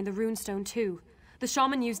got to find the runestone too. The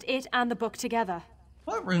shaman used it and the book together.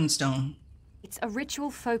 What runestone? It's a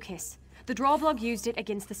ritual focus. The Droblog used it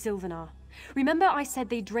against the Sylvanar. Remember I said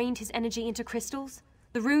they drained his energy into crystals?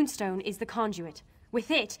 The runestone is the conduit. With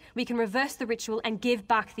it, we can reverse the ritual and give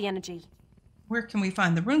back the energy. Where can we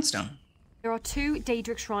find the runestone? There are 2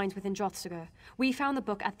 Daedric shrines within Drothsaga. We found the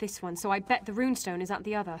book at this one, so I bet the runestone is at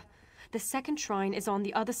the other. The second shrine is on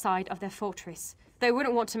the other side of their fortress. They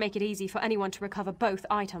wouldn't want to make it easy for anyone to recover both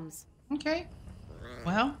items. Okay.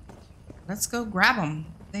 Well, let's go grab them.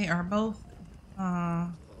 They are both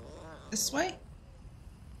this way.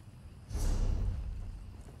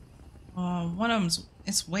 One of them's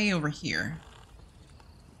it's way over here.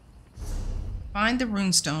 Find the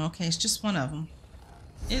runestone. Okay, it's just one of them.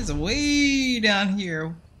 It's way down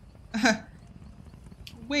here.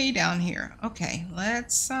 Way down here. Okay,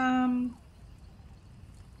 let's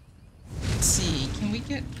see. Can we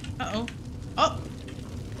get?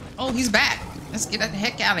 Oh, he's back. Let's get the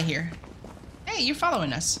heck out of here. Hey, you're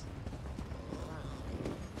following us.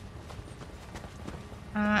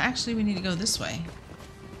 Actually, we need to go this way.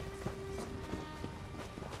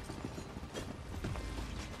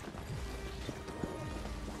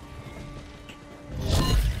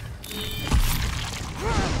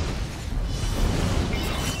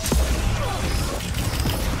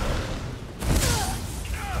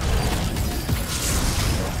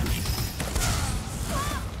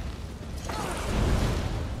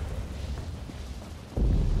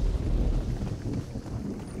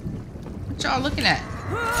 What y'all looking at?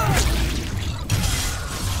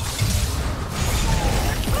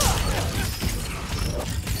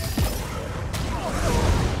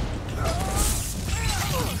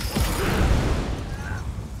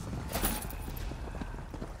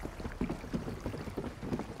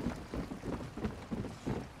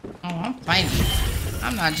 Oh, I'm fighting.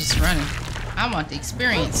 I'm not just running. I want the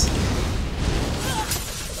experience.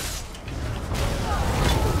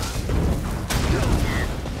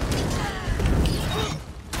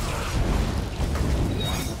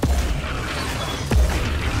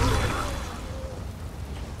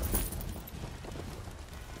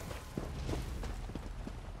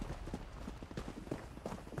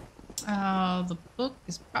 The book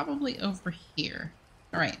is probably over here.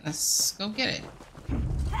 All right, let's go get it.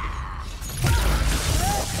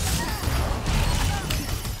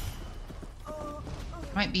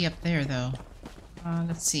 Might be up there though.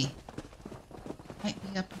 Let's see.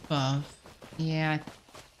 Might be up above. Yeah,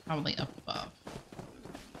 probably up above.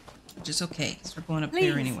 Which is okay, because we're going up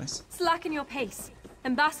there anyways. Slacken your pace.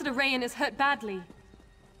 Ambassador Rayan is hurt badly.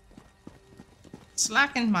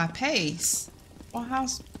 Slacken my pace? Well, how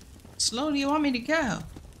slow do you want me to go?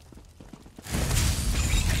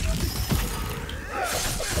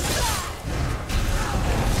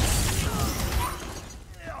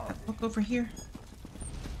 A book over here?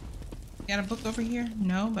 Got a book over here?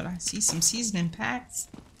 No, but I see some seasoning packs.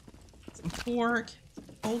 Some pork,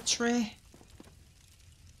 poultry.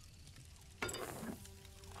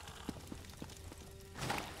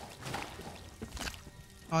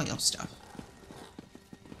 All your stuff.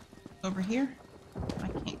 Over here? I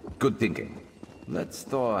can't. Good thinking. Let's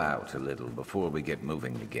thaw out a little before we get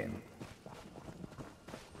moving again.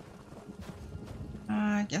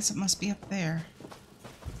 I guess it must be up there.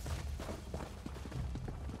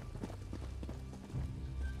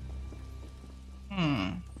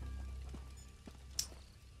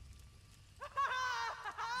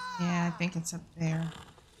 Yeah, I think it's up there.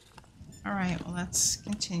 All right, well, let's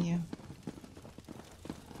continue.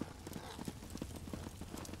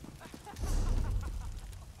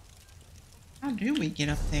 How do we get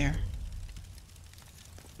up there?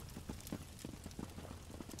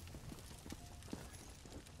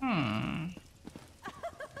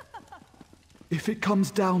 If it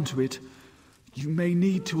comes down to it, you may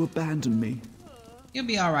need to abandon me. You'll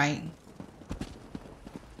be all right.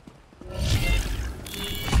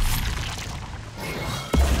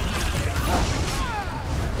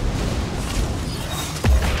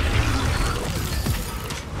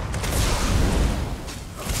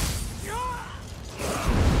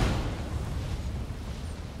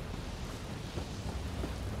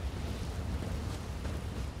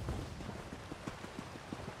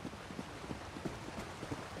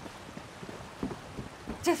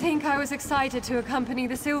 To think I was excited to accompany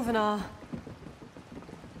the Sylvanar.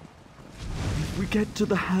 If we get to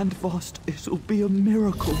the Handvast, it'll be a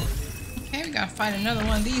miracle. Okay, we gotta fight another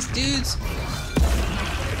one of these dudes.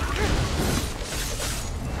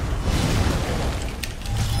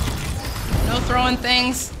 No throwing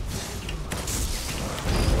things.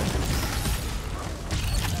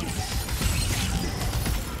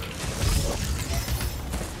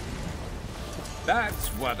 That's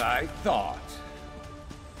what I thought.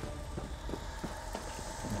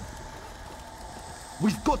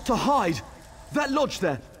 We've got to hide! That lodge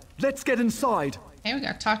there! Let's get inside! Okay, we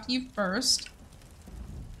gotta talk to you first.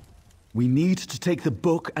 We need to take the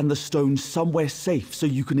book and the stone somewhere safe so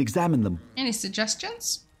you can examine them. Any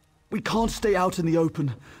suggestions? We can't stay out in the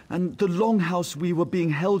open, and the longhouse we were being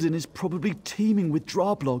held in is probably teeming with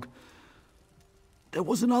Drablog. There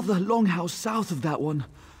was another longhouse south of that one.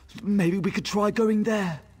 Maybe we could try going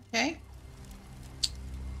there. Okay.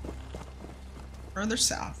 Further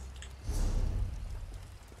south.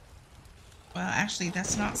 Well, actually,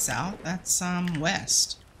 that's not south. That's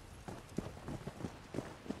west.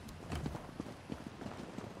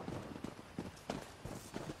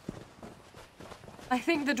 I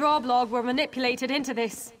think the Drawblog were manipulated into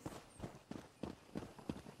this.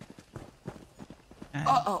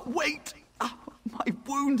 Wait! My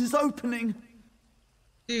wound is opening.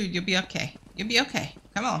 Dude, you'll be okay. You'll be okay.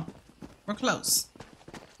 Come on. We're close.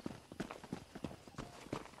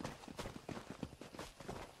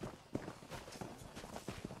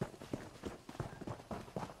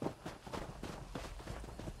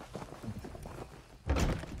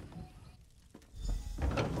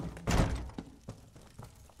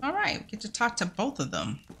 Alright, we get to talk to both of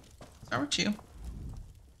them. Start with you.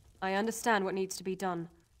 I understand what needs to be done.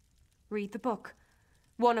 Read the book.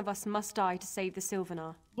 One of us must die to save the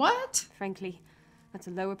Sylvanar. What? Frankly, that's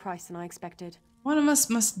a lower price than I expected. One of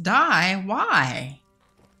us must die? Why?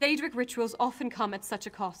 Daedric rituals often come at such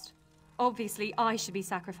a cost. Obviously, I should be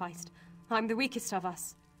sacrificed. I'm the weakest of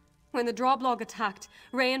us. When the Drawblog attacked,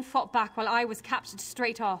 Rayan fought back while I was captured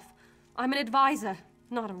straight off. I'm an advisor,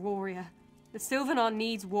 not a warrior. The Sylvanar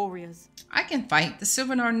needs warriors. I can fight. The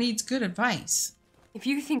Sylvanar needs good advice. If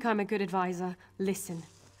you think I'm a good advisor, listen.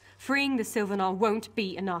 Freeing the Sylvanar won't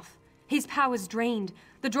be enough. His power's drained.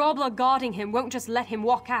 The Drawblog guarding him won't just let him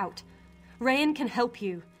walk out. Rayan can help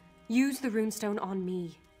you. Use the runestone on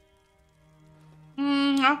me.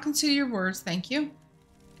 I'll consider your words, thank you.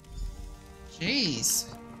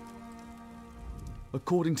 Jeez.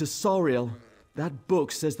 According to Sariel, that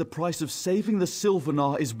book says the price of saving the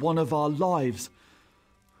Sylvanar is one of our lives.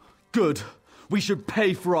 Good. We should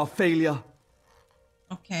pay for our failure.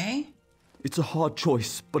 Okay. It's a hard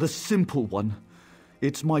choice, but a simple one.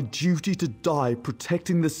 It's my duty to die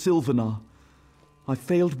protecting the Sylvanar. I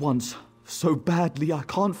failed once, so badly I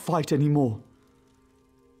can't fight anymore.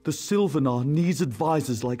 The Sylvanar needs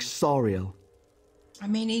advisors like Sariel. I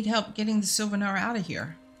may need help getting the Sylvanar out of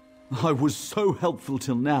here. I was so helpful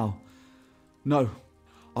till now. No,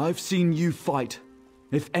 I've seen you fight.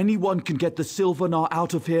 If anyone can get the Sylvanar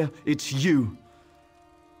out of here, it's you.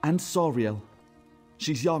 And Sariel.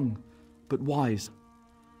 She's young, but wise.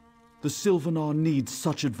 The Sylvanar needs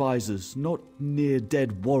such advisors, not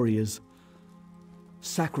near-dead warriors.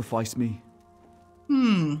 Sacrifice me.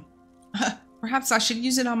 Perhaps I should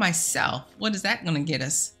use it on myself. What is that going to get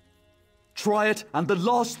us? Try it, and the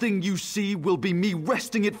last thing you see will be me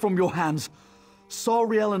wresting it from your hands.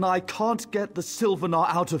 Sariel and I can't get the Sylvanar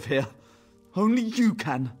out of here. Only you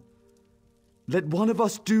can. Let one of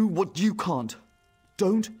us do what you can't.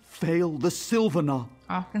 Don't fail the Sylvanar.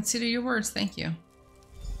 I'll consider your words, thank you.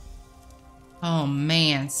 Oh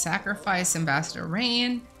man, sacrifice Ambassador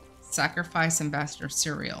Rayan, sacrifice Ambassador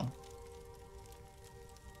Sariel.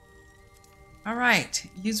 Alright,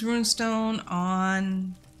 use runestone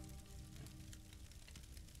on...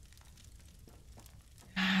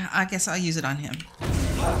 I guess I'll use it on him.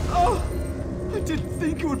 Oh! I didn't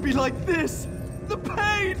think it would be like this! The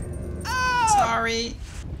pain! Ah! Sorry.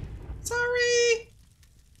 Sorry!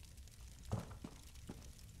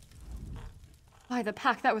 By the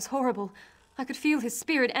pack, that was horrible. I could feel his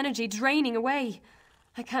spirit energy draining away.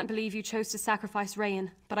 I can't believe you chose to sacrifice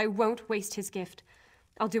Rayan, but I won't waste his gift.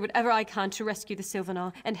 I'll do whatever I can to rescue the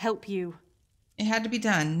Sylvanar and help you. It had to be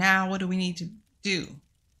done. Now what do we need to do?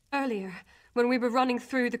 Earlier, when we were running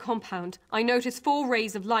through the compound, I noticed 4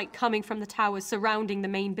 rays of light coming from the towers surrounding the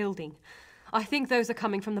main building. I think those are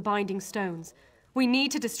coming from the binding stones. We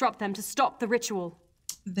need to disrupt them to stop the ritual.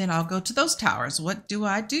 Then I'll go to those towers. What do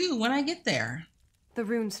I do when I get there? The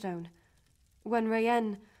runestone. When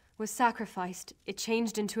Rayan was sacrificed, it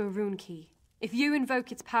changed into a rune key. If you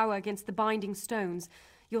invoke its power against the binding stones,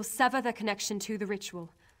 you'll sever their connection to the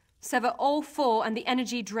ritual. Sever all 4 and the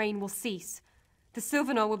energy drain will cease. The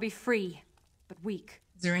Sylvanar will be free, but weak.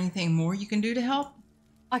 Is there anything more you can do to help?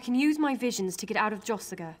 I can use my visions to get out of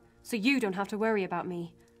Josiga, so you don't have to worry about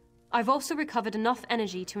me. I've also recovered enough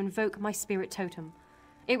energy to invoke my spirit totem.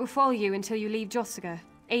 It will follow you until you leave Josiga,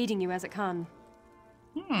 aiding you as it can.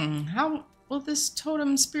 How will this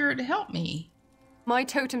totem spirit help me? My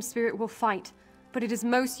totem spirit will fight, but it is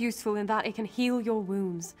most useful in that it can heal your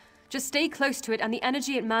wounds. Just stay close to it and the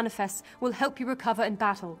energy it manifests will help you recover in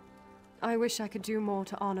battle. I wish I could do more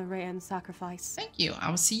to honor Rayan's sacrifice. Thank you. I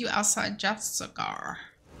will see you outside Jatsugar.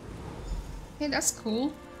 Okay, that's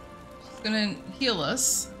cool. She's gonna heal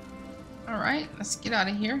us. Alright, let's get out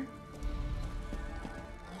of here.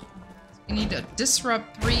 We need to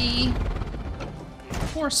disrupt 3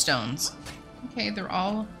 4 stones. Okay, they're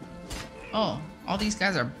all... Oh, all these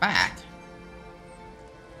guys are back.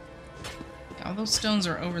 Yeah, all those stones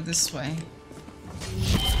are over this way.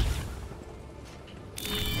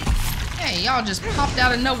 Hey, y'all just popped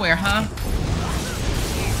out of nowhere, huh?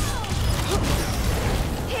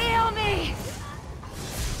 Heal me!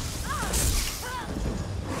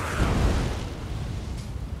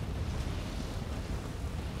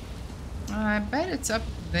 I bet it's up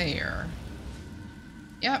there.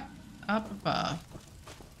 Yep, up above.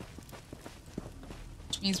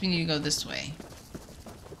 Which means we need to go this way.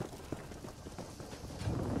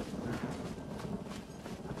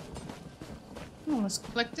 Oh, let's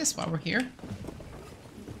collect this while we're here.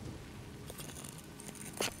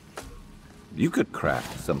 You could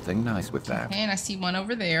craft something nice with that. Okay, and I see one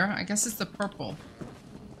over there. I guess it's the purple.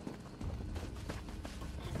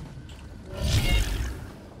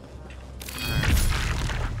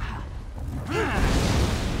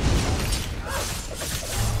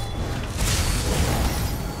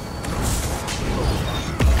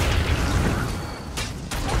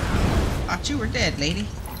 Thought you were dead, lady.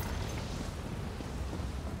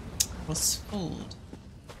 I was fooled.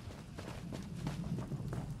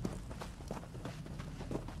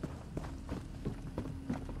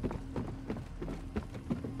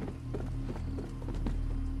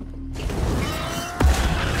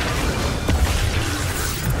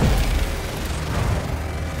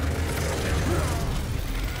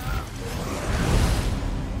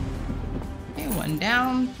 Okay, one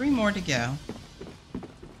down, 3 more to go.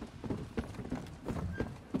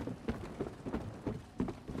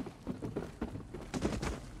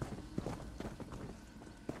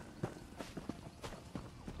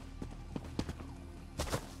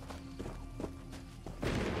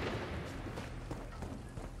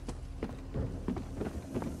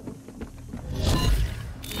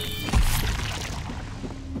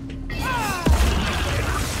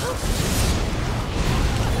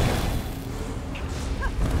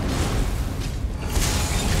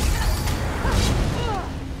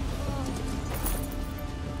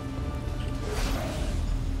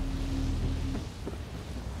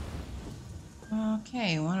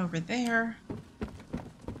 Okay, one over there.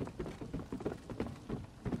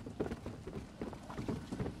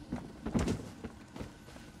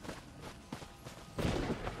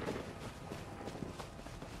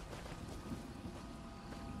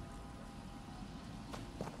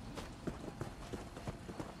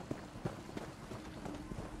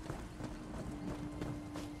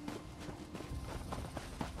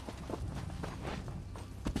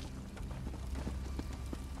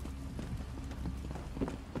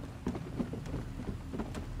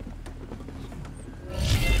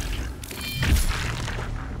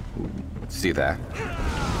 See that?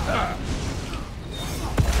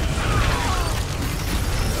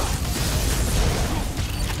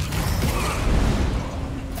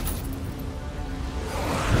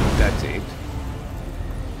 That's it.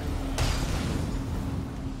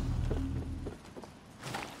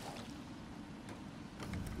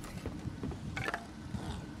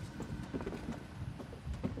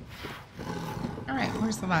 All right,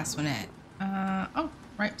 where's the last one at? Oh,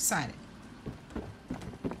 right beside it.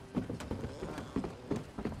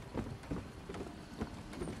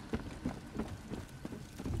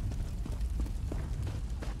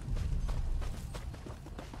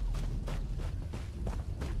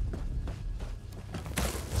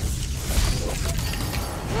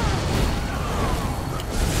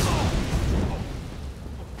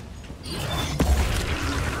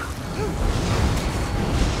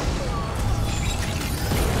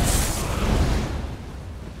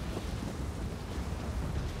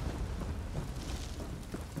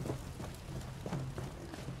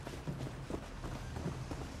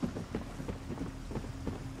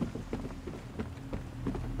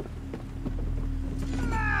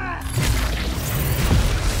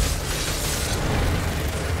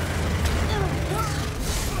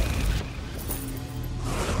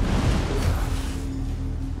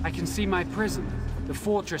 I can see my prison, the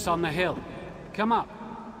fortress on the hill. Come up.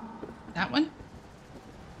 That one?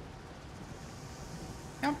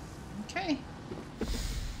 Yep. Okay.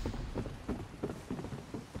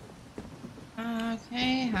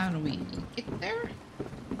 Okay, how do we get there?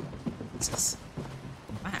 What's this?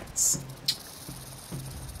 Mats.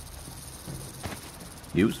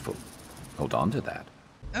 Useful. Hold on to that.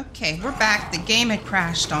 Okay, we're back. The game had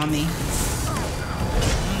crashed on me.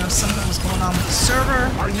 I don't know, something was going on with the server.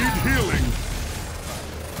 I need healing.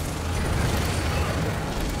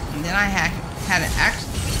 And then I had an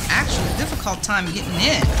actual difficult time getting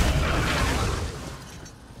in.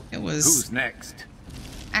 It was Who's next?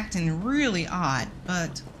 acting really odd,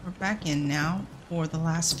 but We're back in now for the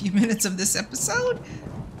last few minutes of this episode.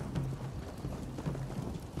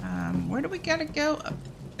 Where do we gotta go? Up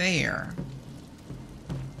there.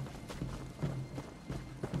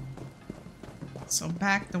 So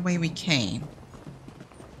back the way we came.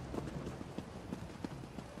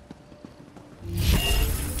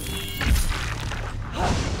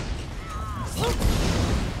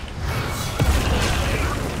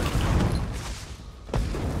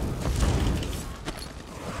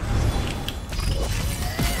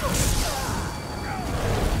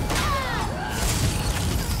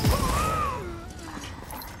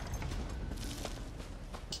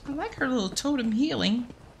 I like her little totem healing.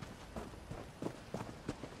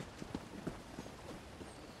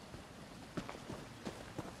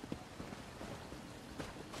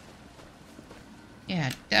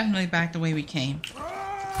 Yeah, definitely back the way we came.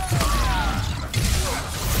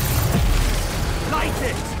 Light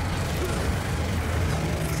it!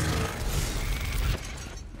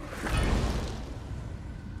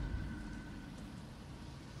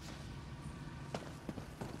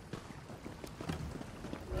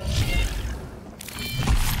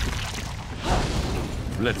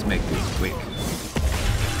 Let's make this quick.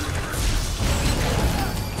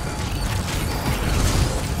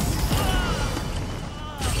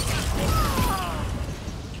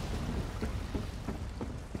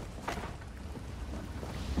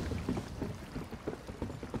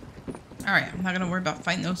 Alright, I'm not gonna worry about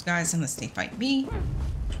fighting those guys unless they fight me.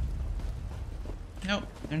 Nope,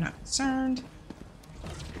 they're not concerned.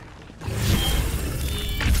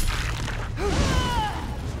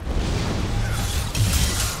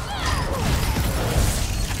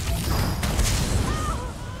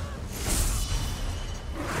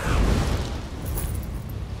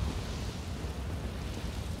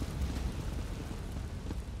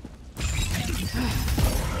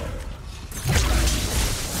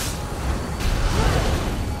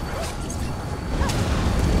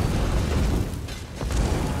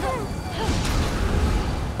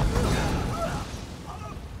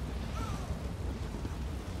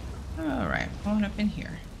 Up in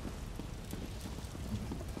here.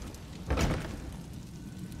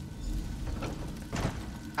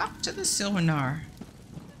 Up to the Sylvanar.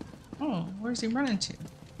 Oh, where's he running to?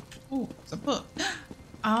 Oh, it's a book.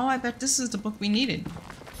 Oh, I bet this is the book we needed.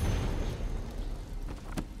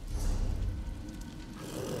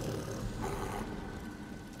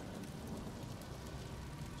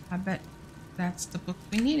 I bet that's the book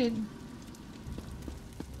we needed.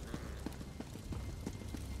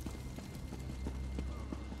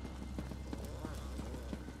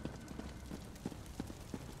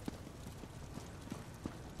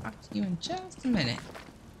 You in just a minute.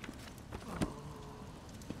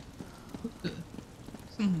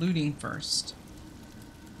 Some looting first.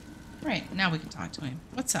 Right, now we can talk to him.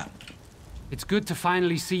 What's up? It's good to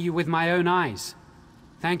finally see you with my own eyes.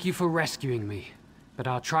 Thank you for rescuing me, but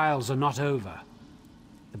our trials are not over.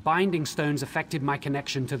 The Binding Stones affected my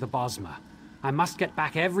connection to the Bosma. I must get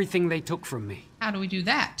back everything they took from me. How do we do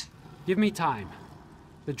that? Give me time.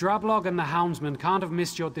 The Drablog and the Houndsman can't have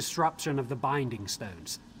missed your disruption of the Binding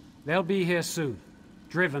Stones. They'll be here soon,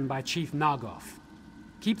 driven by Chief Nagoth.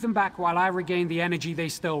 Keep them back while I regain the energy they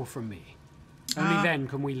stole from me. Only then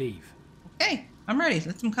can we leave. Okay, I'm ready.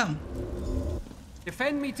 Let them come.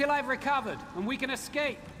 Defend me till I've recovered, and we can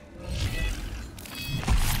escape.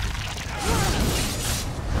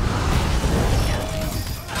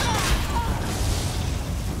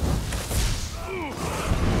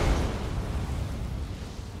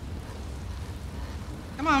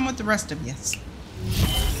 Come on with the rest of you.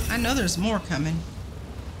 I know there's more coming.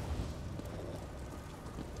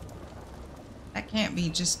 That can't be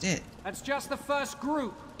just it. That's just the first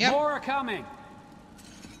group. Yep. More are coming.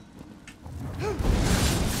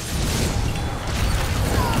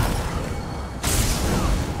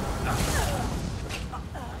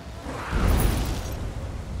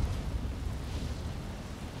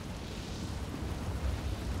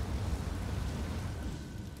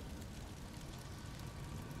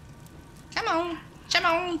 Come on. Come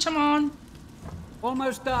on, come on.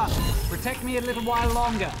 Almost done. Protect me a little while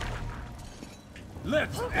longer.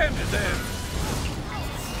 Let's end it then.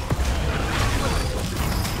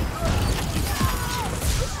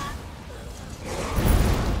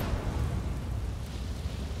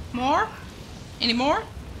 More? Any more?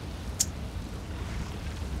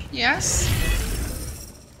 Yes.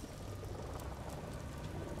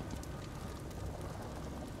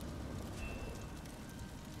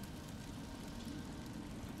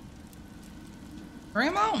 Bring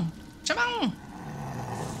him on. Come on.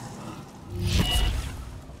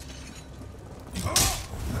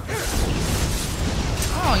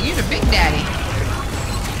 Oh, a big daddy.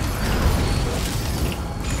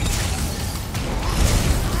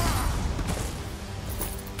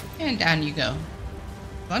 And down you go.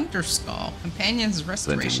 Thunder Skull. Companion's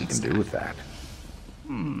Restoration Plenty you can do with that.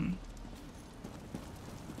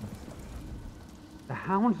 The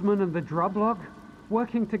Houndsman and the Drublog?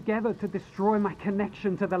 Working together to destroy my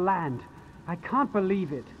connection to the land. I can't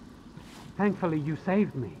believe it. Thankfully, you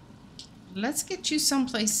saved me. Let's get you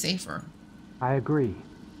someplace safer. I agree.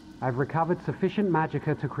 I've recovered sufficient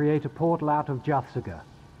Magicka to create a portal out of Juthsaga.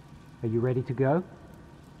 Are you ready to go?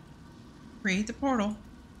 Create the portal.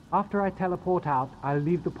 After I teleport out, I'll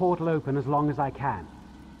leave the portal open as long as I can.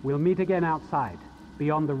 We'll meet again outside,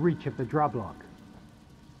 beyond the reach of the Drublog.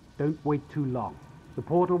 Don't wait too long. The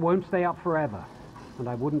portal won't stay up forever, and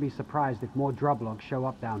I wouldn't be surprised if more Drublogs show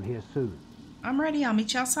up down here soon. I'm ready. I'll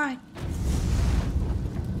meet you outside.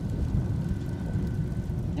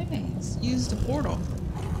 Hey, let's use the portal.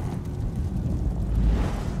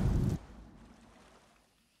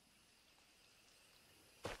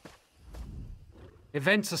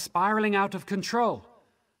 Events are spiraling out of control.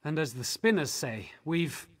 And as the spinners say,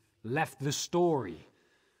 we've left the story.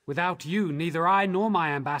 Without you, neither I nor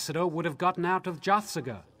my ambassador would have gotten out of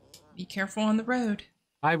Juthsaga. Be careful on the road.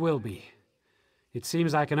 I will be. It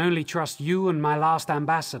seems I can only trust you and my last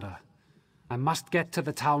ambassador. I must get to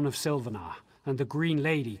the town of Sylvanar and the Green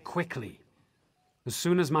Lady quickly. As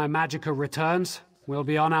soon as my Magicka returns, we'll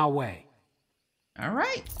be on our way. All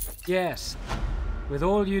right. Yes. With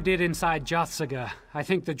all you did inside Juthsaga, I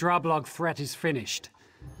think the Drublog threat is finished.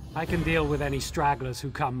 I can deal with any stragglers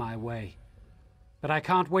who come my way. But I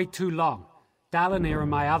can't wait too long. Dalinir and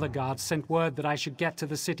my other guards sent word that I should get to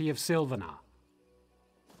the city of Sylvanar.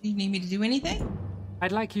 Do you need me to do anything?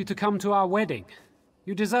 I'd like you to come to our wedding.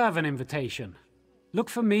 You deserve an invitation. Look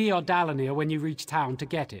for me or Dalinir when you reach town to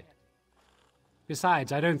get it.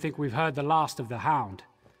 Besides, I don't think we've heard the last of the Hound.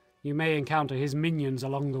 You may encounter his minions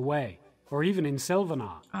along the way. Or even in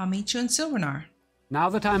Sylvanar. I'll meet you in Sylvanar. Now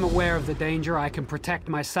that I'm aware of the danger, I can protect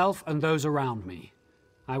myself and those around me.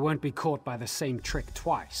 I won't be caught by the same trick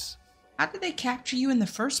twice. How did they capture you in the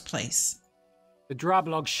first place? The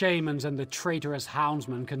Drublog shamans and the traitorous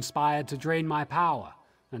houndsman conspired to drain my power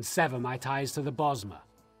and sever my ties to the Bosmer.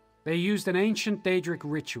 They used an ancient Daedric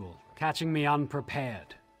ritual, catching me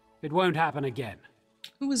unprepared. It won't happen again.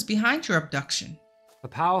 Who was behind your abduction? A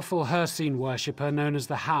powerful Hircine worshipper known as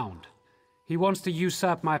the Hound. He wants to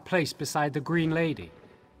usurp my place beside the Green Lady.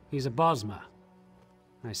 He's a Bosmer.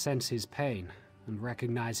 I sense his pain and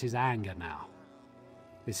recognize his anger now.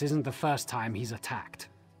 This isn't the first time he's attacked.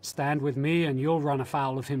 Stand with me and you'll run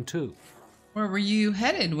afoul of him too. Where were you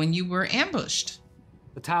headed when you were ambushed?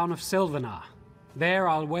 The town of Sylvanar. There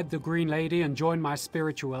I'll wed the Green Lady and join my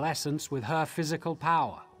spiritual essence with her physical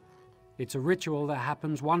power. It's a ritual that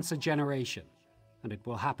happens once a generation, and it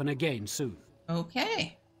will happen again soon.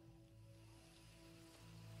 Okay.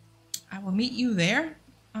 I will meet you there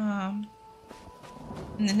in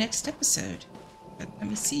the next episode. But let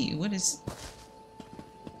me see. What is...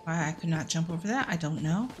 Why I could not jump over that, I don't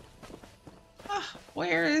know. Ah,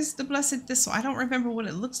 where is the Blessed Thistle? I don't remember what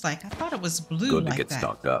it looks like. I thought it was blue Good like to get that.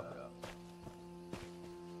 stocked up.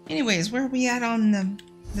 Anyways, where are we at on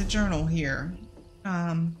the journal here?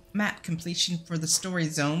 Map completion for the story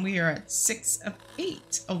zone. We are at 6 of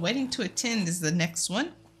 8. A wedding to attend is the next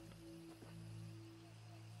one.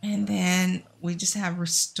 And then we just have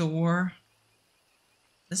restore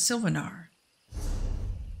the Sylvanar.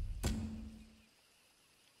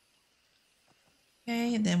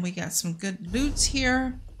 Okay, and then we got some good loots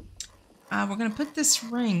here. We're going to put this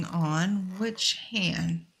ring on. Which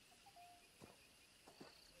hand?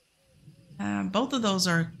 Both of those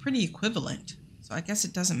are pretty equivalent, so I guess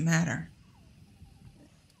it doesn't matter.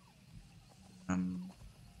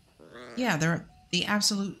 Yeah, they're the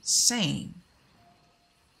absolute same.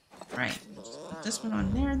 Right, put this one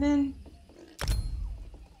on there then.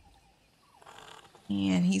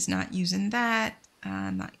 And he's not using that.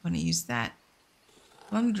 I'm not going to use that.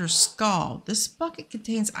 Thunder Skull. This bucket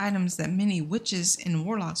contains items that many witches and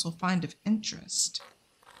warlocks will find of interest.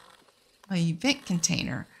 An event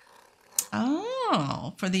container.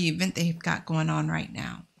 Oh, for the event they've got going on right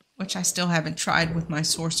now, which I still haven't tried with my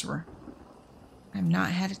sorcerer. I've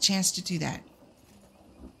not had a chance to do that.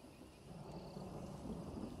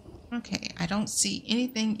 Okay, I don't see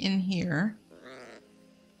anything in here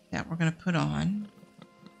that we're going to put on.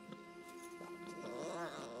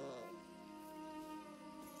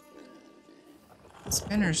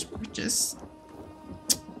 Spinner's Bridges.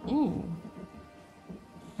 Ooh.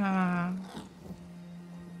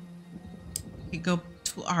 We go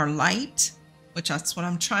to our light, which that's what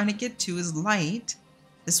I'm trying to get to is light.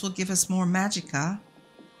 This will give us more Magicka.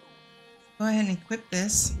 Go ahead and equip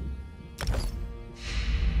this.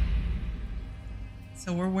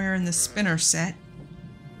 So we're wearing the spinner set.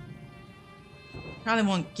 Probably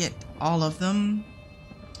won't get all of them.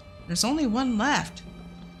 There's only one left.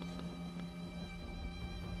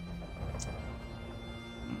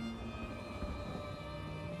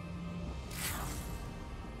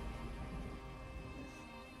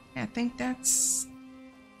 I think that's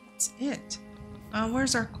it.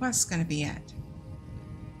 Where's our quest going to be at?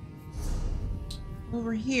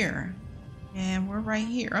 Over here. And we're right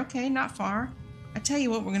here. Okay, not far. I tell you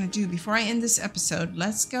what we're going to do before I end this episode.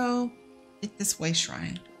 Let's go get this way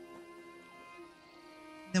shrine.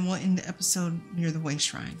 Then we'll end the episode near the way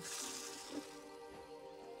shrine.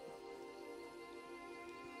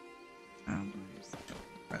 Where's the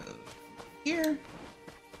road? Here.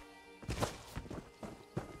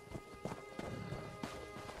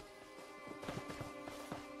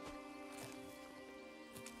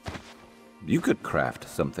 You could craft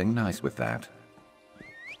something nice with that.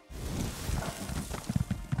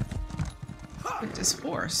 With this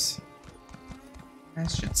horse. I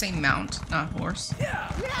should say mount, not horse.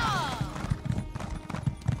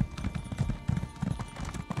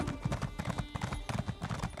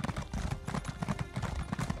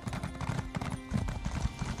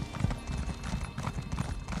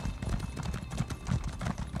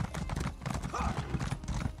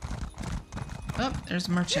 Oh, there's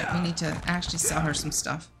a merchant. We need to actually sell her some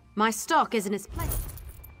stuff. My stock is in its place.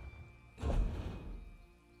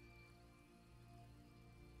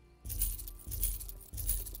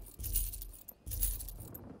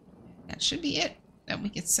 That should be it. That we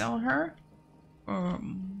could sell her for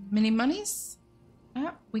many monies.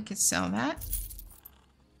 Yeah, we could sell that.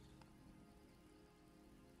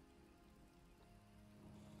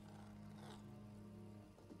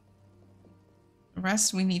 The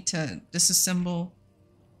rest we need to disassemble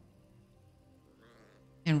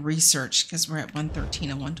and research because we're at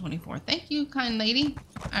 113 and 124. Thank you, kind lady.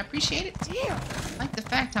 I appreciate it. I like the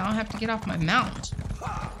fact I don't have to get off my mount.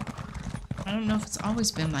 I don't know if it's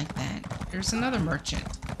always been like that. There's another merchant.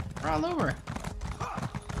 We're all over it.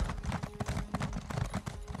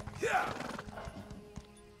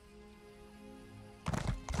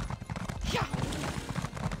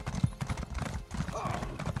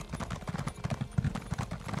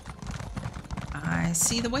 I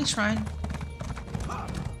see the way shrine.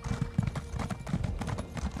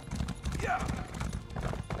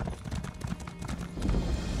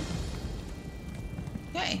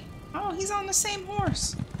 Okay. Oh, he's on the same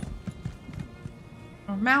horse.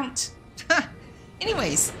 Or mount.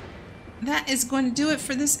 Anyways, that is going to do it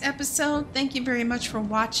for this episode. Thank you very much for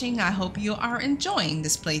watching. I hope you are enjoying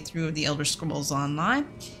this playthrough of the Elder Scrolls Online.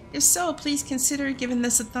 If so, please consider giving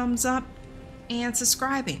this a thumbs up and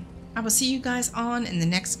subscribing. I will see you guys on in the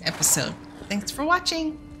next episode. Thanks for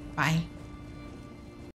watching. Bye.